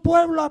somos un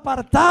pueblo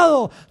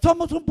apartado?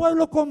 Somos un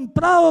pueblo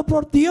comprado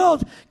por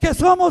Dios. Que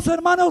somos,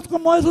 hermanos,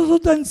 como esos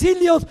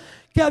utensilios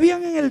que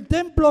habían en el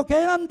templo, que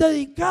eran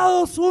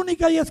dedicados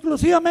única y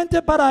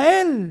exclusivamente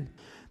para Él.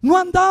 No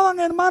andaban,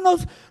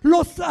 hermanos,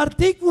 los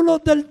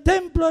artículos del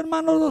templo,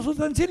 hermanos, los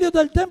utensilios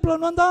del templo,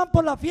 no andaban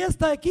por la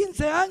fiesta de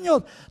 15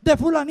 años de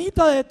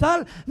fulanita de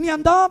tal, ni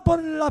andaban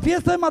por la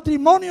fiesta de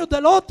matrimonio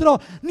del otro,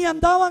 ni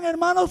andaban,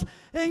 hermanos,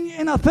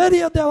 en las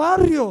ferias de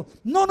barrio.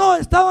 No,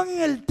 estaban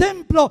en el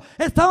templo,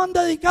 estaban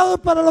dedicados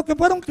para lo que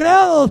fueron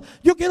creados.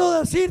 Yo quiero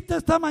decirte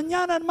esta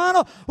mañana,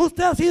 hermano,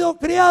 usted ha sido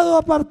criado,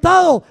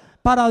 apartado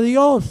para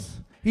Dios.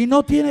 Y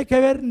no tiene que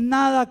ver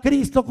nada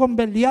Cristo con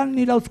Belial,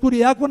 ni la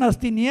oscuridad con las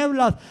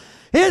tinieblas.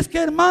 Es que,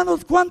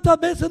 hermanos, cuántas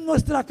veces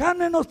nuestra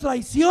carne nos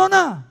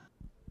traiciona.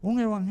 Un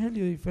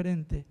evangelio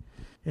diferente.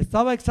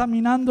 Estaba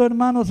examinando,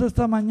 hermanos,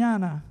 esta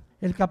mañana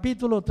el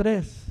capítulo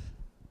 3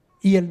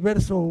 y el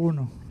verso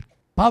 1.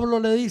 Pablo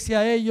le dice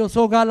a ellos: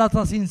 oh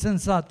Gálatas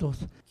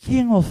insensatos,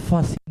 ¿quién os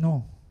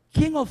fascinó?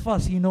 ¿Quién os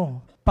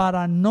fascinó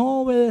para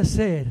no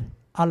obedecer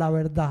a la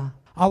verdad?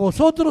 A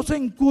vosotros,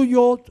 en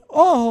cuyos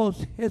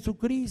ojos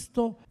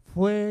Jesucristo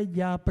fue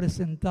ya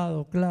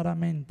presentado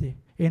claramente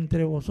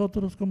entre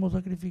vosotros como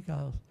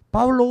sacrificados.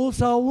 Pablo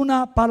usa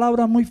una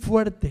palabra muy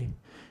fuerte.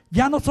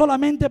 Ya no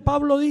solamente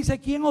Pablo dice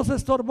quién os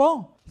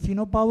estorbó,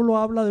 sino Pablo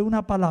habla de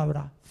una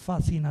palabra: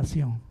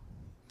 fascinación.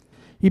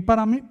 Y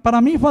para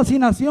mí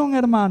fascinación,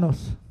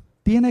 hermanos,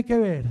 tiene que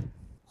ver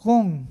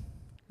con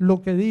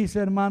lo que dice,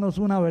 hermanos,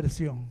 una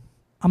versión.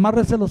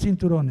 Amárrese los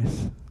cinturones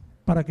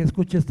para que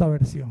escuche esta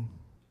versión.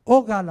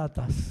 Oh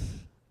Gálatas,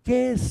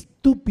 qué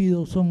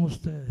estúpidos son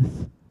ustedes.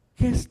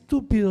 Qué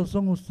estúpidos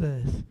son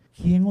ustedes.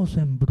 ¿Quién os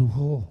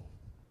embrujó?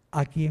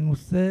 A quien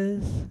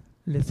ustedes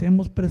les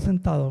hemos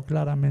presentado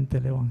claramente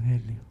el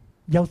evangelio.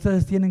 Ya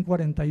ustedes tienen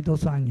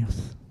 42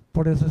 años.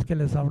 Por eso es que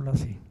les hablo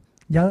así.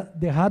 Ya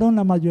dejaron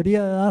la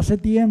mayoría de edad hace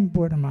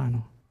tiempo,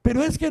 hermano.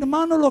 Pero es que,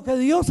 hermano, lo que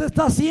Dios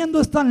está haciendo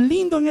es tan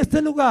lindo en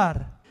este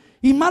lugar.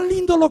 Y más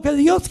lindo lo que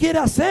Dios quiere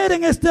hacer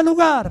en este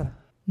lugar.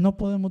 No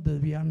podemos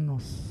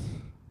desviarnos.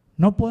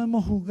 No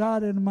podemos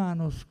jugar,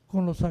 hermanos,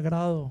 con lo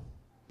sagrado.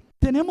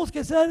 Tenemos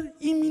que ser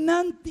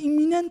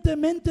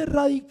inminentemente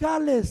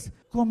radicales,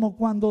 como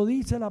cuando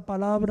dice la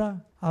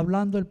palabra,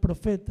 hablando el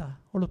profeta,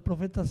 o los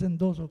profetas en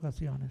 2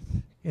 ocasiones.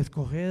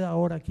 Escoged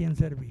ahora a quién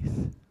servís.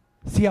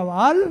 Si a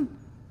Baal,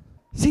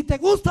 si te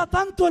gusta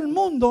tanto el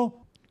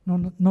mundo,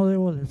 no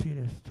debo decir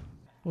esto.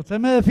 ¿Usted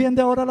me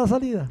defiende ahora la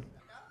salida?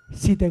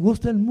 Si te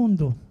gusta el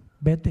mundo,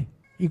 vete.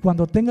 Y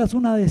cuando tengas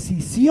una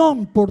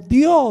decisión por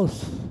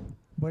Dios,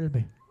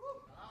 vuelve.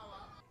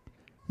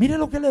 Mire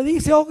lo que le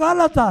dice: oh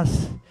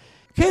Gálatas,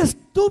 qué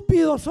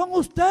estúpidos son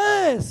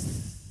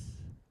ustedes.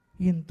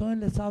 Y entonces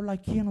les habla: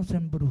 ¿quién nos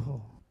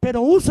embrujó?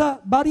 Pero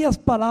usa varias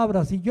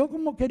palabras. Y yo,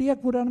 como quería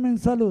curarme en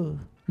salud,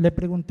 le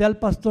pregunté al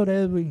pastor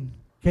Edwin: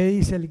 ¿qué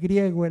dice el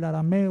griego, el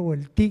arameo,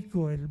 el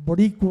tico, el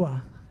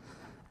boricua?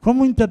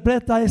 ¿Cómo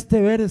interpreta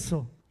este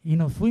verso? Y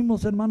nos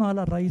fuimos, hermanos, a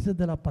las raíces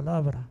de la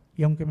palabra.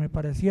 Y aunque me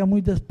parecía muy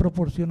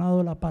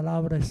desproporcionado la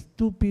palabra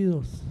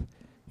estúpidos,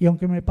 y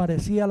aunque me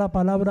parecía la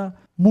palabra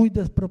muy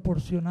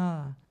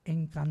desproporcionada,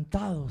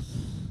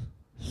 encantados,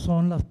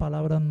 son las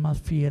palabras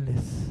más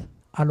fieles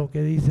a lo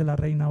que dice la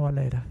Reina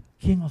Valera.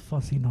 ¿Quién os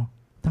fascinó?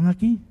 ¿Están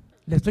aquí?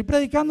 Le estoy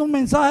predicando un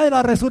mensaje de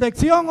la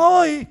resurrección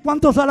hoy.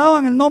 ¿Cuántos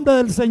alaban el nombre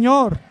del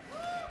Señor?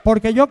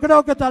 Porque yo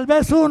creo que tal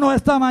vez uno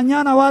esta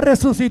mañana va a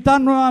resucitar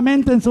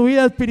nuevamente en su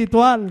vida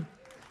espiritual.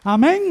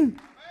 Amén.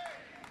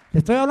 Le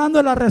estoy hablando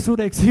de la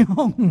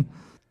resurrección.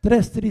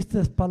 3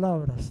 tristes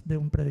palabras de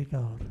un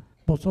predicador.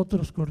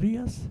 Vosotros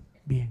corrías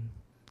bien.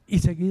 Y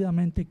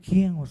seguidamente,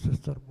 ¿quién os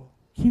estorbó?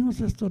 ¿Quién os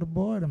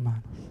estorbó,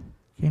 hermanos?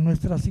 Que en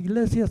nuestras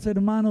iglesias,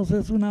 hermanos,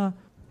 es una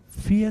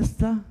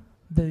fiesta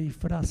de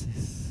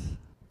disfraces,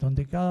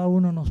 donde cada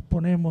uno nos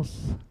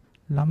ponemos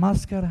la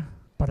máscara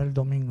para el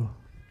domingo.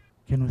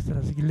 Que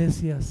nuestras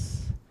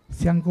iglesias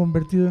se han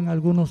convertido en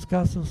algunos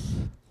casos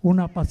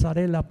una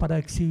pasarela para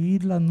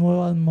exhibir las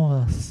nuevas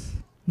modas.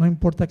 No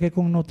importa qué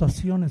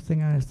connotaciones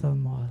tengan estas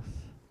modas.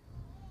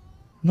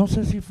 No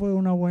sé si fue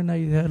una buena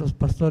idea de los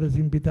pastores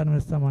invitarme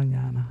esta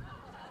mañana,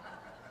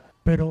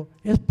 pero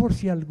es por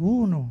si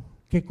alguno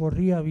que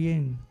corría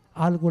bien,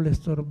 algo le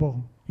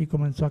estorbó y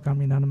comenzó a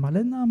caminar mal.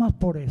 Es nada más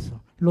por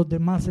eso. Los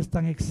demás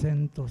están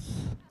exentos.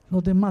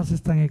 Los demás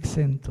están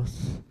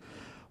exentos.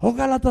 Oh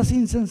Gálatas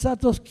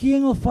insensatos,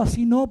 ¿quién os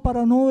fascinó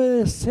para no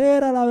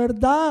obedecer a la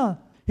verdad?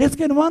 Es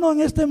que, hermano,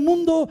 en este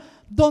mundo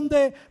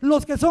donde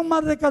los que son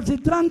más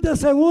recalcitrantes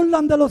se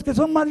burlan de los que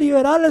son más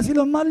liberales, y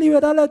los más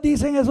liberales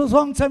dicen esos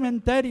son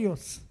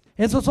cementerios,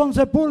 esos son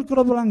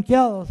sepulcros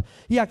blanqueados,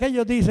 y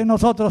aquellos dicen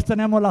nosotros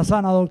tenemos la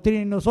sana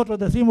doctrina, y nosotros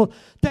decimos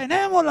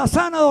tenemos la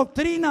sana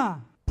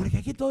doctrina, porque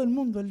aquí todo el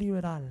mundo es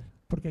liberal,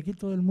 porque aquí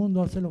todo el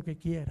mundo hace lo que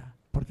quiera,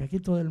 porque aquí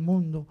todo el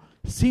mundo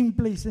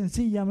simple y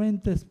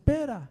sencillamente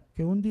espera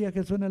que un día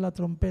que suene la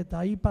trompeta,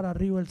 ahí para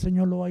arriba el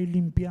Señor lo va a ir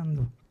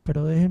limpiando.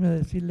 Pero déjeme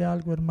decirle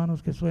algo,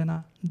 hermanos, que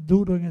suena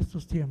duro en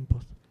estos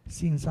tiempos.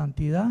 Sin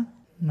santidad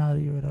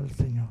nadie verá al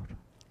Señor.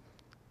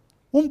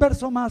 Un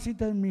verso más y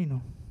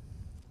termino.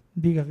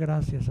 Diga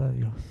gracias a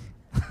Dios.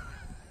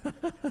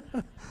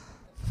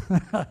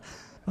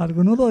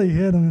 Algunos lo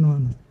dijeron,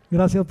 hermanos.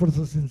 Gracias por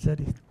su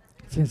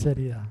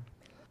sinceridad.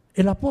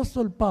 El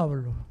apóstol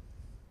Pablo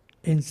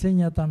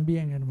enseña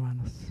también,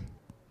 hermanos,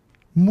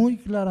 muy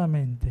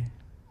claramente,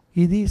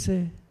 y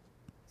dice,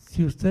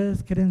 si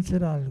ustedes creen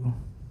ser algo,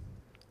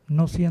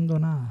 no siendo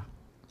nada,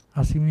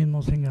 a sí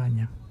mismo se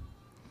engaña.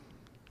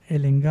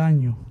 El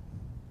engaño,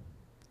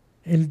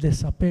 el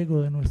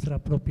desapego de nuestra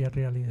propia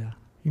realidad.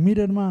 Y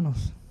mire,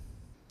 hermanos,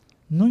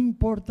 no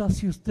importa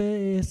si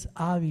usted es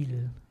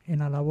hábil en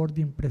la labor de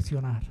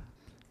impresionar,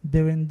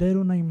 de vender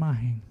una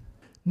imagen.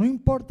 No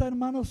importa,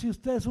 hermanos, si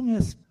usted es un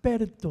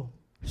experto.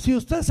 Si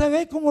usted se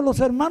ve como los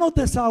hermanos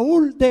de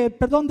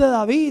de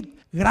David,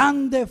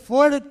 grande,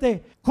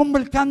 fuerte, como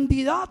el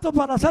candidato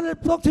para ser el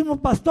próximo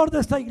pastor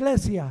de esta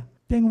iglesia,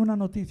 tengo una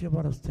noticia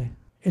para usted.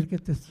 El que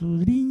te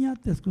escudriña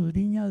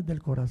desde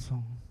el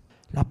corazón.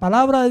 La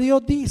palabra de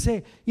Dios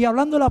dice, y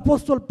hablando el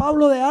apóstol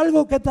Pablo de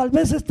algo que tal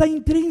vez está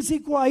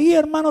intrínseco ahí,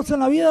 hermanos, en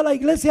la vida de la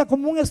iglesia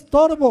como un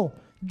estorbo,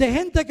 de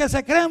gente que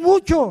se cree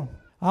mucho.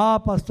 Ah,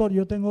 pastor,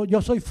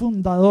 yo soy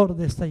fundador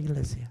de esta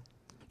iglesia.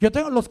 Yo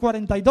tengo los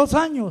 42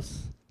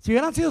 años. Si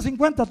hubieran sido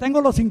 50,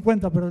 tengo los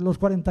 50, pero los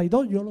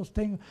 42 yo los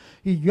tengo.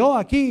 Y yo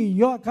aquí, y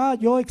yo acá,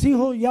 yo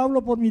exijo y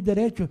hablo por mis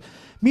derechos.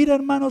 Mira,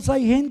 hermanos,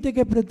 hay gente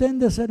que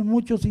pretende ser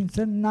mucho sin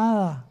ser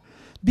nada.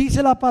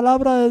 Dice la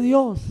palabra de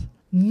Dios,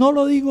 no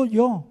lo digo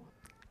yo,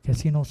 que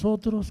si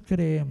nosotros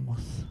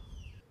creemos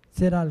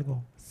ser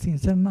algo sin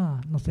ser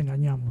nada, nos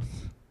engañamos.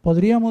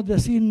 Podríamos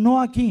decir, no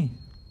aquí,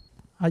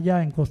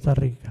 allá en Costa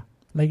Rica.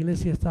 La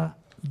iglesia está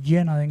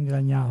llena de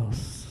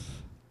engañados.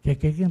 Que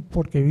creen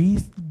porque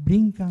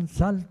brincan,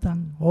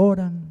 saltan,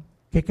 oran,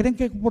 que creen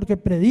que porque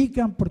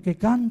predican, porque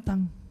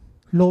cantan.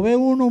 Lo ve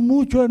uno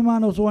mucho,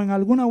 hermanos, o en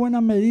alguna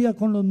buena medida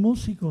con los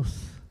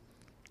músicos.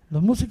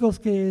 Los músicos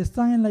que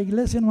están en la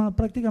iglesia, hermanos,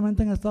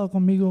 prácticamente han estado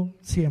conmigo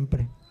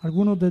siempre.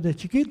 Algunos desde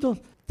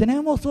chiquitos.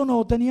 Teníamos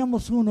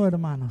uno,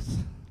 hermanos,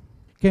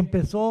 que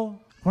empezó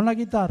con la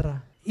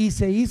guitarra y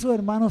se hizo,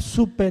 hermanos,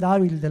 súper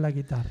hábil de la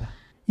guitarra.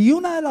 Y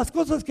una de las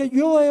cosas que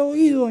yo he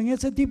oído en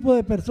ese tipo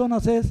de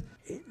personas es,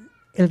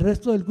 el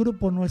resto del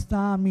grupo no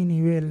está a mi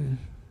nivel.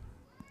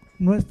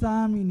 No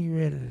está a mi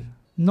nivel.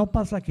 No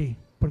pasa aquí,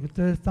 porque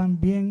ustedes están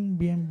bien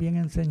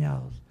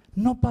enseñados.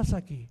 No pasa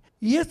aquí.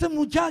 Y este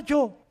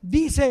muchacho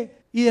dice,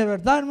 y de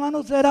verdad,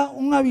 hermanos, era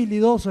un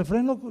habilidoso.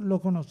 Efraín lo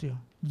conoció.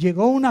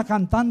 Llegó una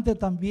cantante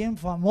también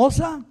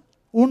famosa,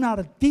 una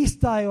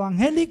artista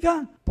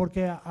evangélica,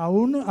 porque a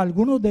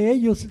algunos de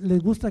ellos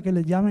les gusta que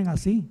les llamen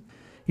así.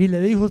 Y le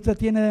dijo, usted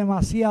tiene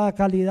demasiada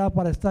calidad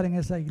para estar en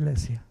esa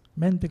iglesia.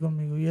 Vente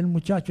conmigo. Y el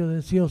muchacho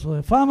deseoso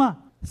de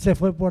fama se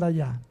fue por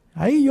allá.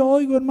 Ahí yo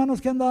oigo,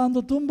 hermanos, que anda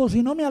dando tumbos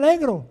y no me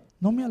alegro.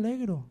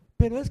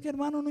 Pero es que,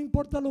 hermano, no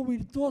importa lo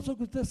virtuoso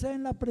que usted sea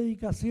en la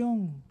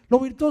predicación, lo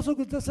virtuoso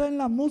que usted sea en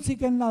la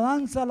música, en la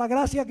danza, la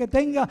gracia que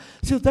tenga,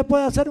 si usted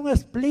puede hacer un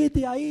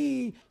split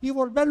ahí y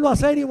volverlo a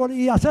hacer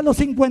y hacerlo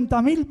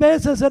 50,000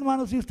 veces,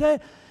 hermano,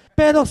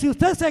 pero si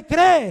usted se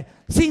cree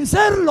sin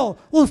serlo,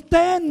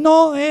 usted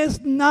no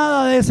es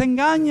nada.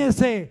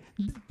 Desengáñese.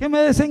 Que me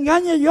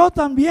desengañe yo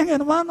también,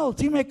 hermano.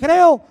 Si me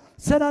creo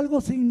ser algo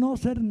sin no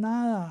ser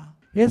nada.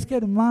 Es que,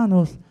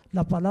 hermanos,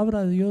 la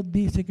palabra de Dios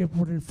dice que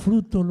por el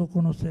fruto lo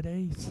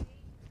conoceréis.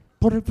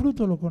 Por el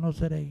fruto lo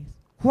conoceréis.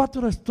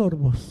 4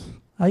 estorbos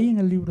ahí en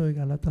el libro de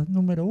Gálatas.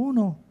 Número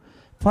 1,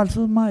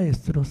 falsos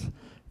maestros,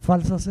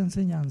 falsas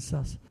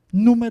enseñanzas.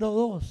 Número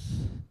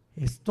 2,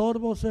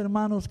 Estorbos,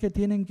 hermanos, que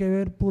tienen que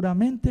ver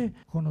puramente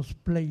con los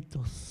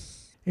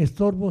pleitos.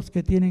 Estorbos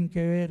que tienen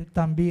que ver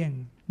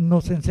también,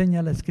 nos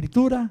enseña la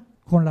Escritura,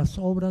 con las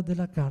obras de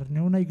la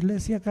carne. Una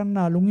iglesia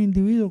carnal, un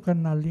individuo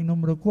carnal. Y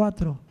número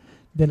 4,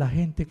 de la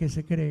gente que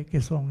se cree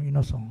que son y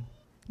no son.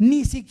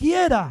 Ni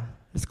siquiera,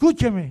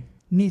 escúcheme,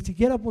 ni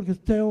siquiera porque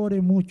usted ore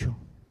mucho,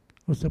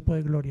 usted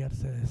puede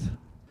gloriarse de eso.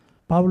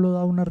 Pablo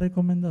da una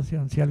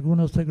recomendación: si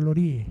alguno se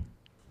gloríe,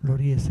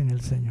 gloríese en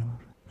el Señor.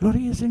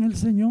 Gloríese en el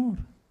Señor.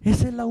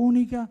 Esa es la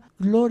única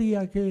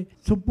gloria que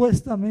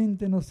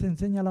supuestamente nos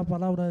enseña la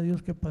palabra de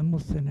Dios que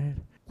podemos tener.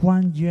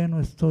 ¿Cuán lleno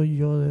estoy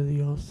yo de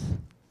Dios?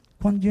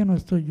 ¿Cuán lleno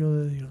estoy yo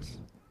de Dios?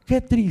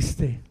 Qué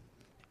triste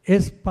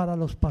es para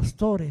los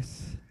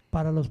pastores,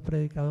 para los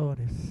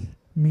predicadores,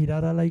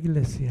 mirar a la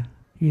iglesia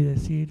y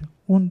decir: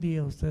 un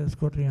día ustedes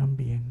corrían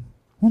bien.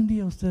 Un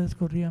día ustedes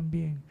corrían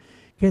bien.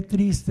 Qué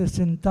triste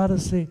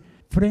sentarse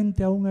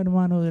frente a un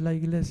hermano de la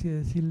iglesia y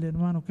decirle: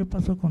 hermano, ¿qué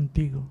pasó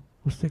contigo?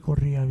 Usted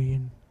corría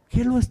bien.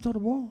 ¿Qué lo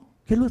estorbó?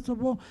 ¿Qué lo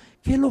estorbó?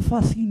 ¿Qué lo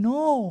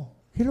fascinó?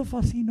 ¿Qué lo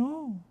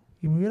fascinó?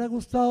 Y me hubiera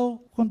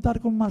gustado contar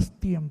con más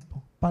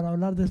tiempo para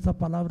hablar de esta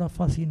palabra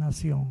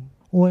fascinación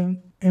o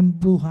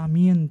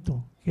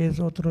embrujamiento, que es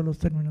otro de los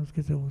términos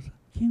que se usa.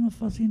 ¿Quién nos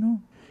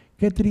fascinó?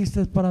 Qué triste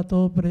es para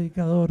todo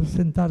predicador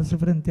sentarse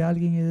frente a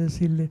alguien y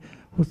decirle: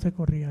 usted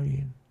corría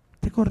bien,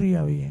 usted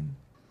corría bien.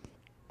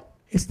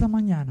 Esta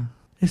mañana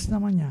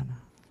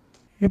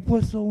he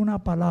puesto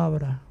una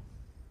palabra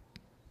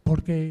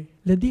porque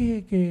les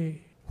dije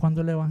que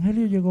cuando el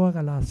Evangelio llegó a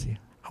Galacia,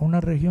 a una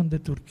región de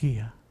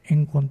Turquía,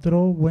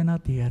 encontró buena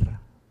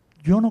tierra.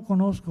 Yo no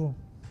conozco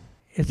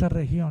esas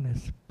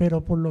regiones,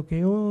 pero por lo que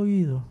he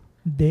oído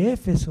de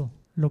Éfeso,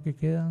 lo que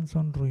quedan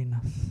son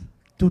ruinas.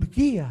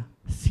 Turquía,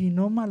 si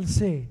no mal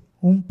sé,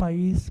 un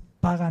país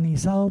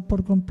paganizado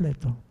por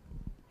completo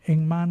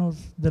en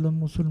manos de los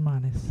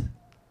musulmanes.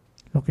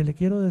 Lo que le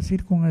quiero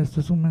decir con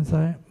esto es un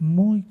mensaje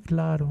muy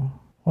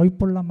claro. Hoy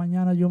por la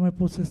mañana yo me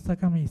puse esta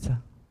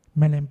camisa,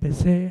 me la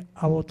empecé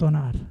a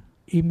abotonar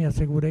y me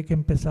aseguré que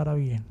empezara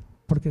bien,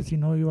 porque si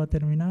no iba a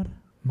terminar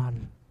mal.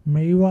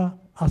 Me iba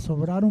a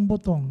sobrar un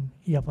botón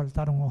y a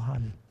faltar un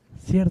ojal,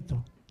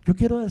 ¿cierto? Yo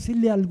quiero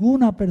decirle a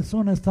alguna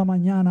persona esta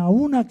mañana, a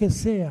una que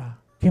sea,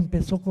 que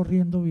empezó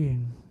corriendo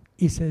bien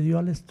y se dio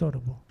al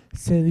estorbo,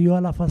 se dio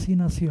a la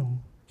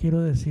fascinación.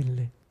 Quiero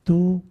decirle: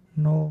 tú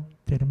no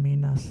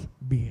terminas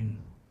bien,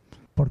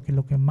 porque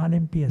lo que mal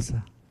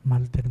empieza,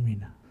 mal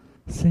termina.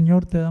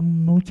 Señor, te damos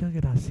muchas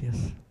gracias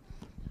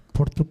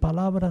por tu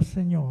palabra,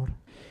 Señor,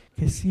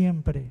 que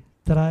siempre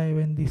trae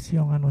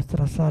bendición a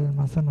nuestras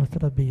almas, a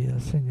nuestras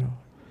vidas, Señor.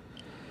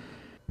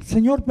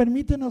 Señor,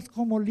 permítenos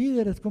como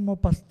líderes, como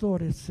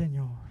pastores,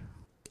 Señor,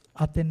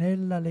 a tener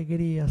la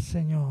alegría,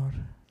 Señor,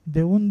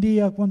 de un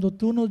día cuando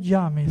tú nos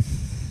llames,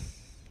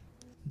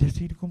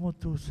 decir como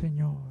tú,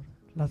 Señor: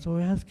 las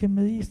ovejas que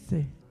me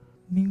diste,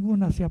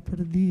 ninguna se ha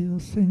perdido,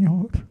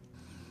 Señor.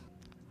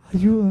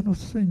 Ayúdanos,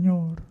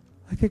 Señor,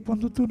 a que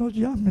cuando tú nos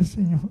llames,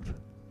 Señor,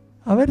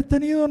 haber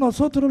tenido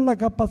nosotros la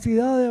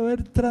capacidad de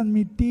haber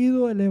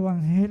transmitido el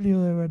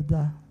Evangelio de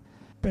verdad,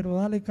 pero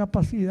dale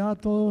capacidad a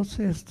todos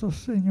estos,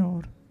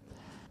 Señor,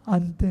 a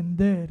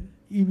entender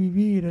y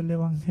vivir el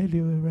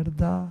Evangelio de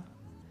verdad,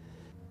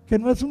 que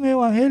no es un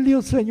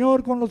Evangelio,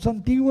 Señor, con los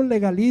antiguos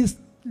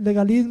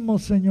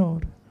legalismos,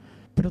 Señor,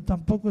 pero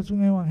tampoco es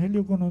un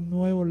Evangelio con los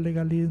nuevos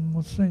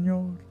legalismos,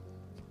 Señor.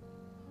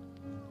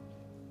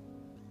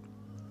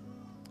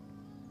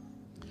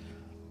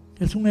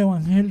 Es un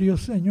Evangelio,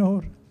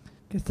 Señor,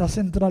 que está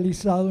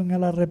centralizado en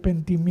el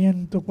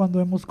arrepentimiento cuando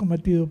hemos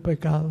cometido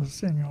pecados,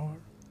 Señor.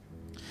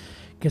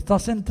 Que está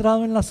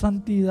centrado en la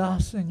santidad,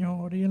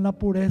 Señor, y en la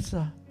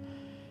pureza.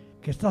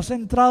 Que está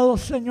centrado,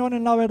 Señor,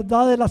 en la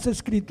verdad de las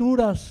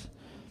Escrituras,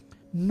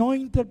 no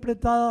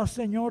interpretadas,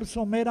 Señor,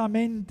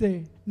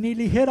 someramente, ni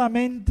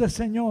ligeramente,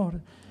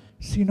 Señor,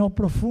 sino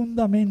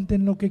profundamente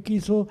en lo que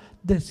quiso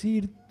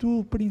decir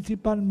tú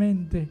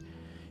principalmente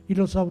y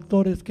los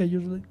autores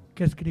que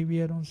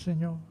escribieron,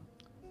 Señor.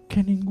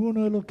 Que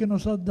ninguno de los que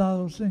nos has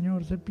dado,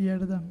 Señor, se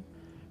pierdan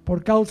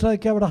por causa de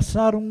que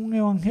abrazaron un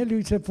evangelio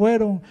y se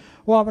fueron,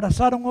 o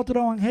abrazaron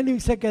otro evangelio y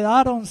se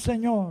quedaron,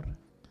 Señor.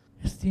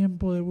 Es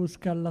tiempo de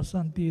buscar la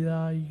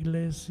santidad,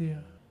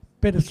 iglesia,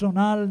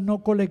 personal,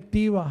 no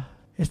colectiva.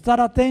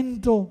 Estar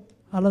atento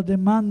a las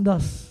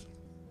demandas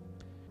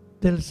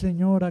del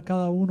Señor a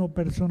cada uno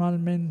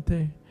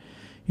personalmente.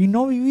 Y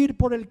no vivir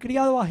por el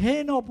criado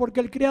ajeno,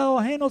 porque el criado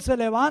ajeno se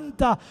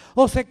levanta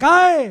o se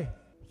cae.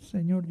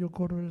 Señor, yo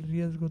corro el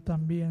riesgo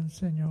también,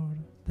 Señor,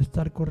 de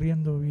estar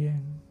corriendo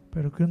bien.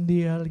 Pero que un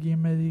día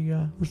alguien me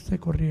diga: usted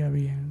corría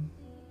bien.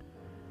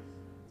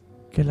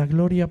 Que la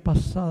gloria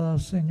pasada,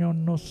 Señor,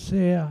 no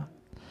sea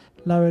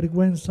la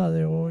vergüenza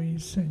de hoy,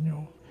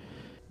 Señor.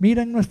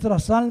 Mira en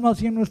nuestras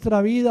almas y en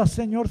nuestra vida,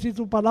 Señor, si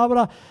su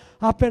palabra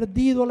ha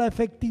perdido la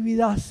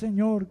efectividad,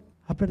 Señor,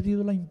 ha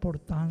perdido la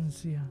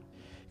importancia.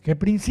 Que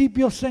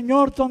principios,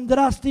 Señor, tan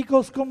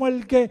drásticos como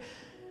el que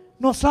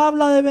nos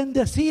habla de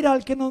bendecir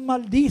al que nos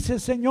maldice,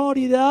 Señor,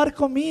 y de dar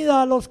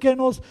comida a los que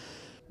nos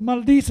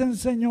maldicen,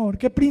 Señor.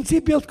 Que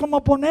principios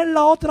como poner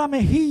la otra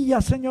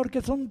mejilla, Señor,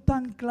 que son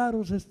tan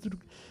claros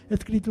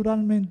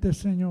escrituralmente,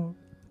 Señor.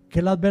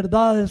 Que las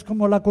verdades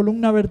como la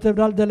columna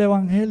vertebral del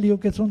Evangelio,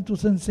 que son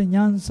tus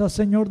enseñanzas,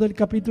 Señor, del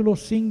capítulo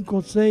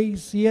 5, 6,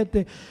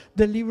 7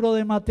 del libro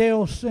de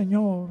Mateo,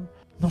 Señor,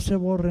 no se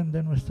borren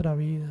de nuestra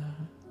vida.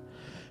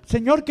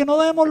 Señor, que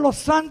no demos los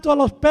santos a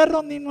los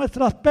perros ni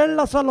nuestras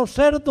perlas a los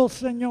cerdos,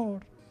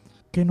 Señor.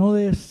 Que no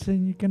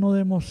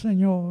demos,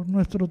 Señor,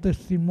 nuestro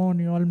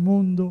testimonio al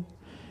mundo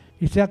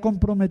y sea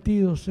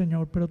comprometido,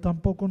 Señor, pero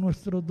tampoco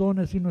nuestros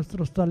dones y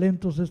nuestros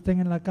talentos estén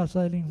en la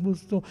casa del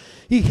injusto.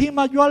 Y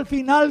gima yo al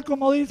final,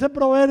 como dice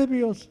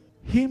Proverbios,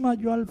 gima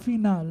yo al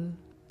final.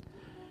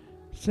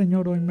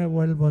 Señor, hoy me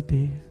vuelvo a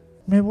ti,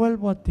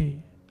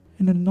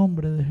 en el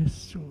nombre de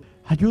Jesús.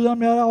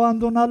 Ayúdame a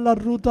abandonar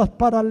las rutas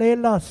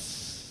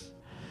paralelas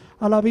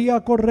a la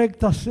vía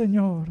correcta,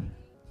 Señor.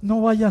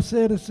 No vaya a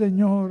ser,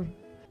 Señor,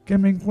 que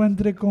me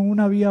encuentre con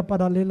una vía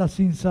paralela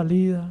sin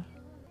salida.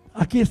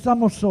 Aquí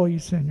estamos hoy,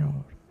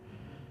 Señor,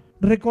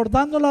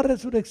 recordando la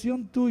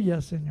resurrección tuya,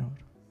 Señor.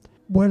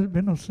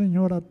 Vuélvenos,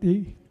 Señor, a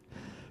ti,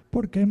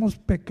 porque hemos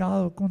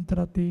pecado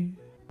contra ti.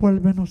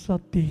 Vuélvenos a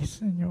ti,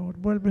 Señor,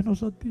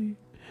 vuélvenos a ti.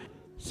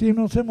 Si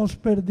nos hemos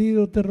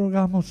perdido, te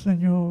rogamos,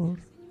 Señor,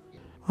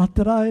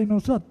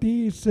 atráenos a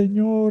ti,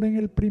 Señor, en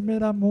el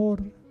primer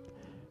amor.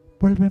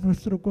 Vuelve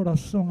nuestro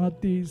corazón a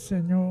ti,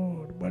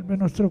 Señor, vuelve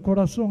nuestro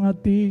corazón a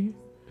ti.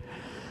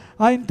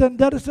 A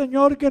entender,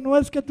 Señor, que no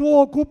es que tú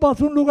ocupas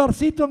un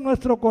lugarcito en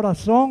nuestro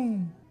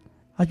corazón.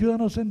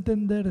 Ayúdanos a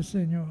entender,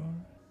 Señor,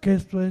 que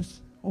esto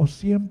es o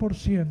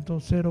 100%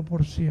 o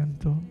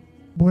 0%.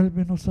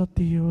 Vuélvenos a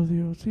ti, oh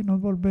Dios, y nos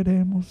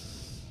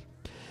volveremos.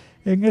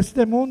 En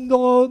este mundo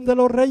donde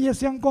los reyes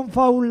se han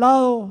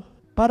confabulado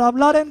para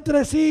hablar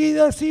entre sí y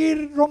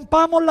decir,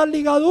 rompamos las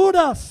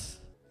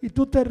ligaduras. Y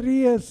tú te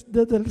ríes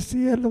desde el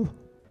cielo,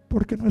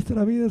 porque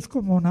nuestra vida es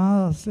como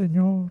nada,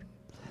 Señor.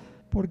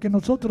 Porque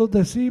nosotros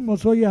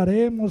decimos, hoy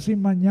haremos y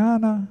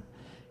mañana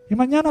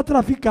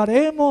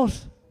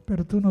traficaremos,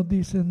 pero tú nos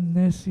dices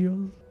necios.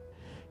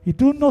 Y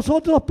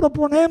nosotros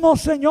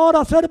proponemos, Señor,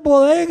 hacer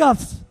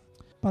bodegas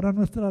para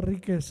nuestras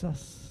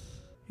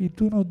riquezas. Y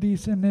tú nos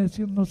dices,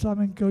 necios, no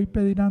saben que hoy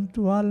pedirán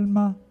tu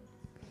alma.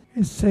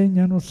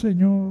 Enséñanos,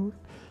 Señor.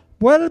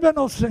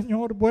 Vuélvenos,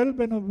 Señor,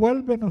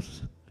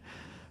 vuélvenos.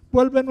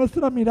 Vuelve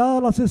nuestra mirada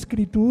a las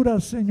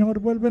Escrituras, Señor.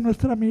 Vuelve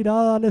nuestra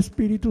mirada al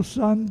Espíritu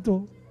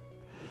Santo.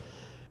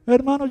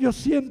 Hermano, yo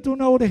siento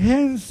una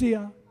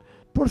urgencia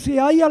por si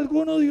hay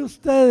alguno de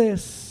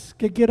ustedes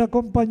que quiera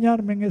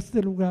acompañarme en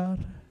este lugar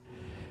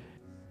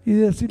y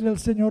decirle al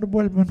Señor,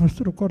 vuelve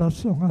nuestro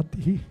corazón a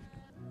ti.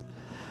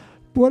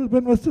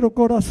 Vuelve nuestro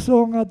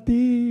corazón a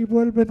ti,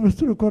 vuelve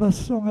nuestro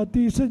corazón a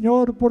ti,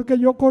 Señor, porque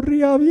yo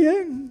corría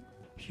bien,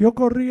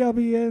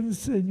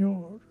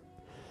 Señor.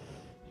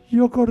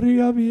 Yo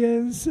corría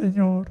bien,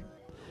 Señor.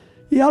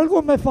 Y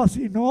algo me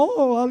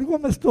fascinó, algo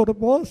me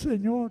estorbó,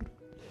 Señor.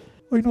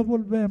 Hoy nos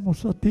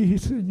volvemos a ti,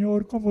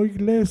 Señor, como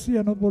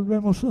iglesia nos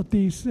volvemos a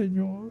ti,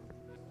 Señor.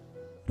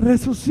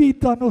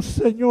 Resucítanos,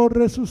 Señor,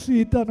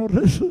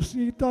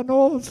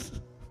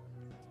 resucítanos.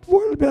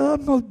 Vuelve a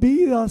darnos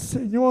vida,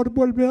 Señor,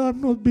 vuelve a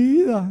darnos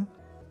vida.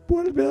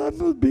 Vuelve a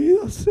darnos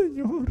vida,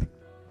 Señor.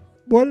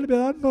 Vuelve a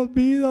darnos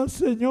vida,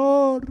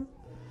 Señor.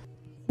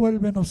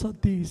 Vuélvenos a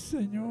ti,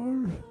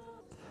 Señor.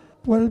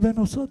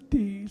 Vuélvenos a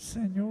ti,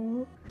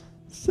 Señor.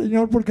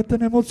 Señor, porque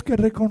tenemos que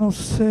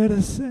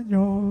reconocer,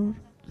 Señor,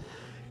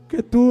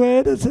 que tú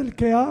eres el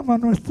que ama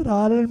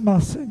nuestra alma,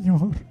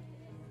 Señor.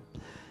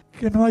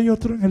 Que no hay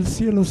otro en el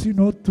cielo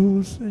sino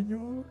tú,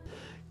 Señor.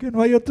 Que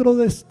no hay otro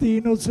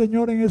destino,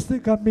 Señor, en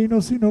este camino,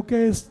 sino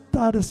que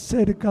estar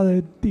cerca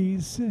de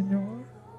ti, Señor.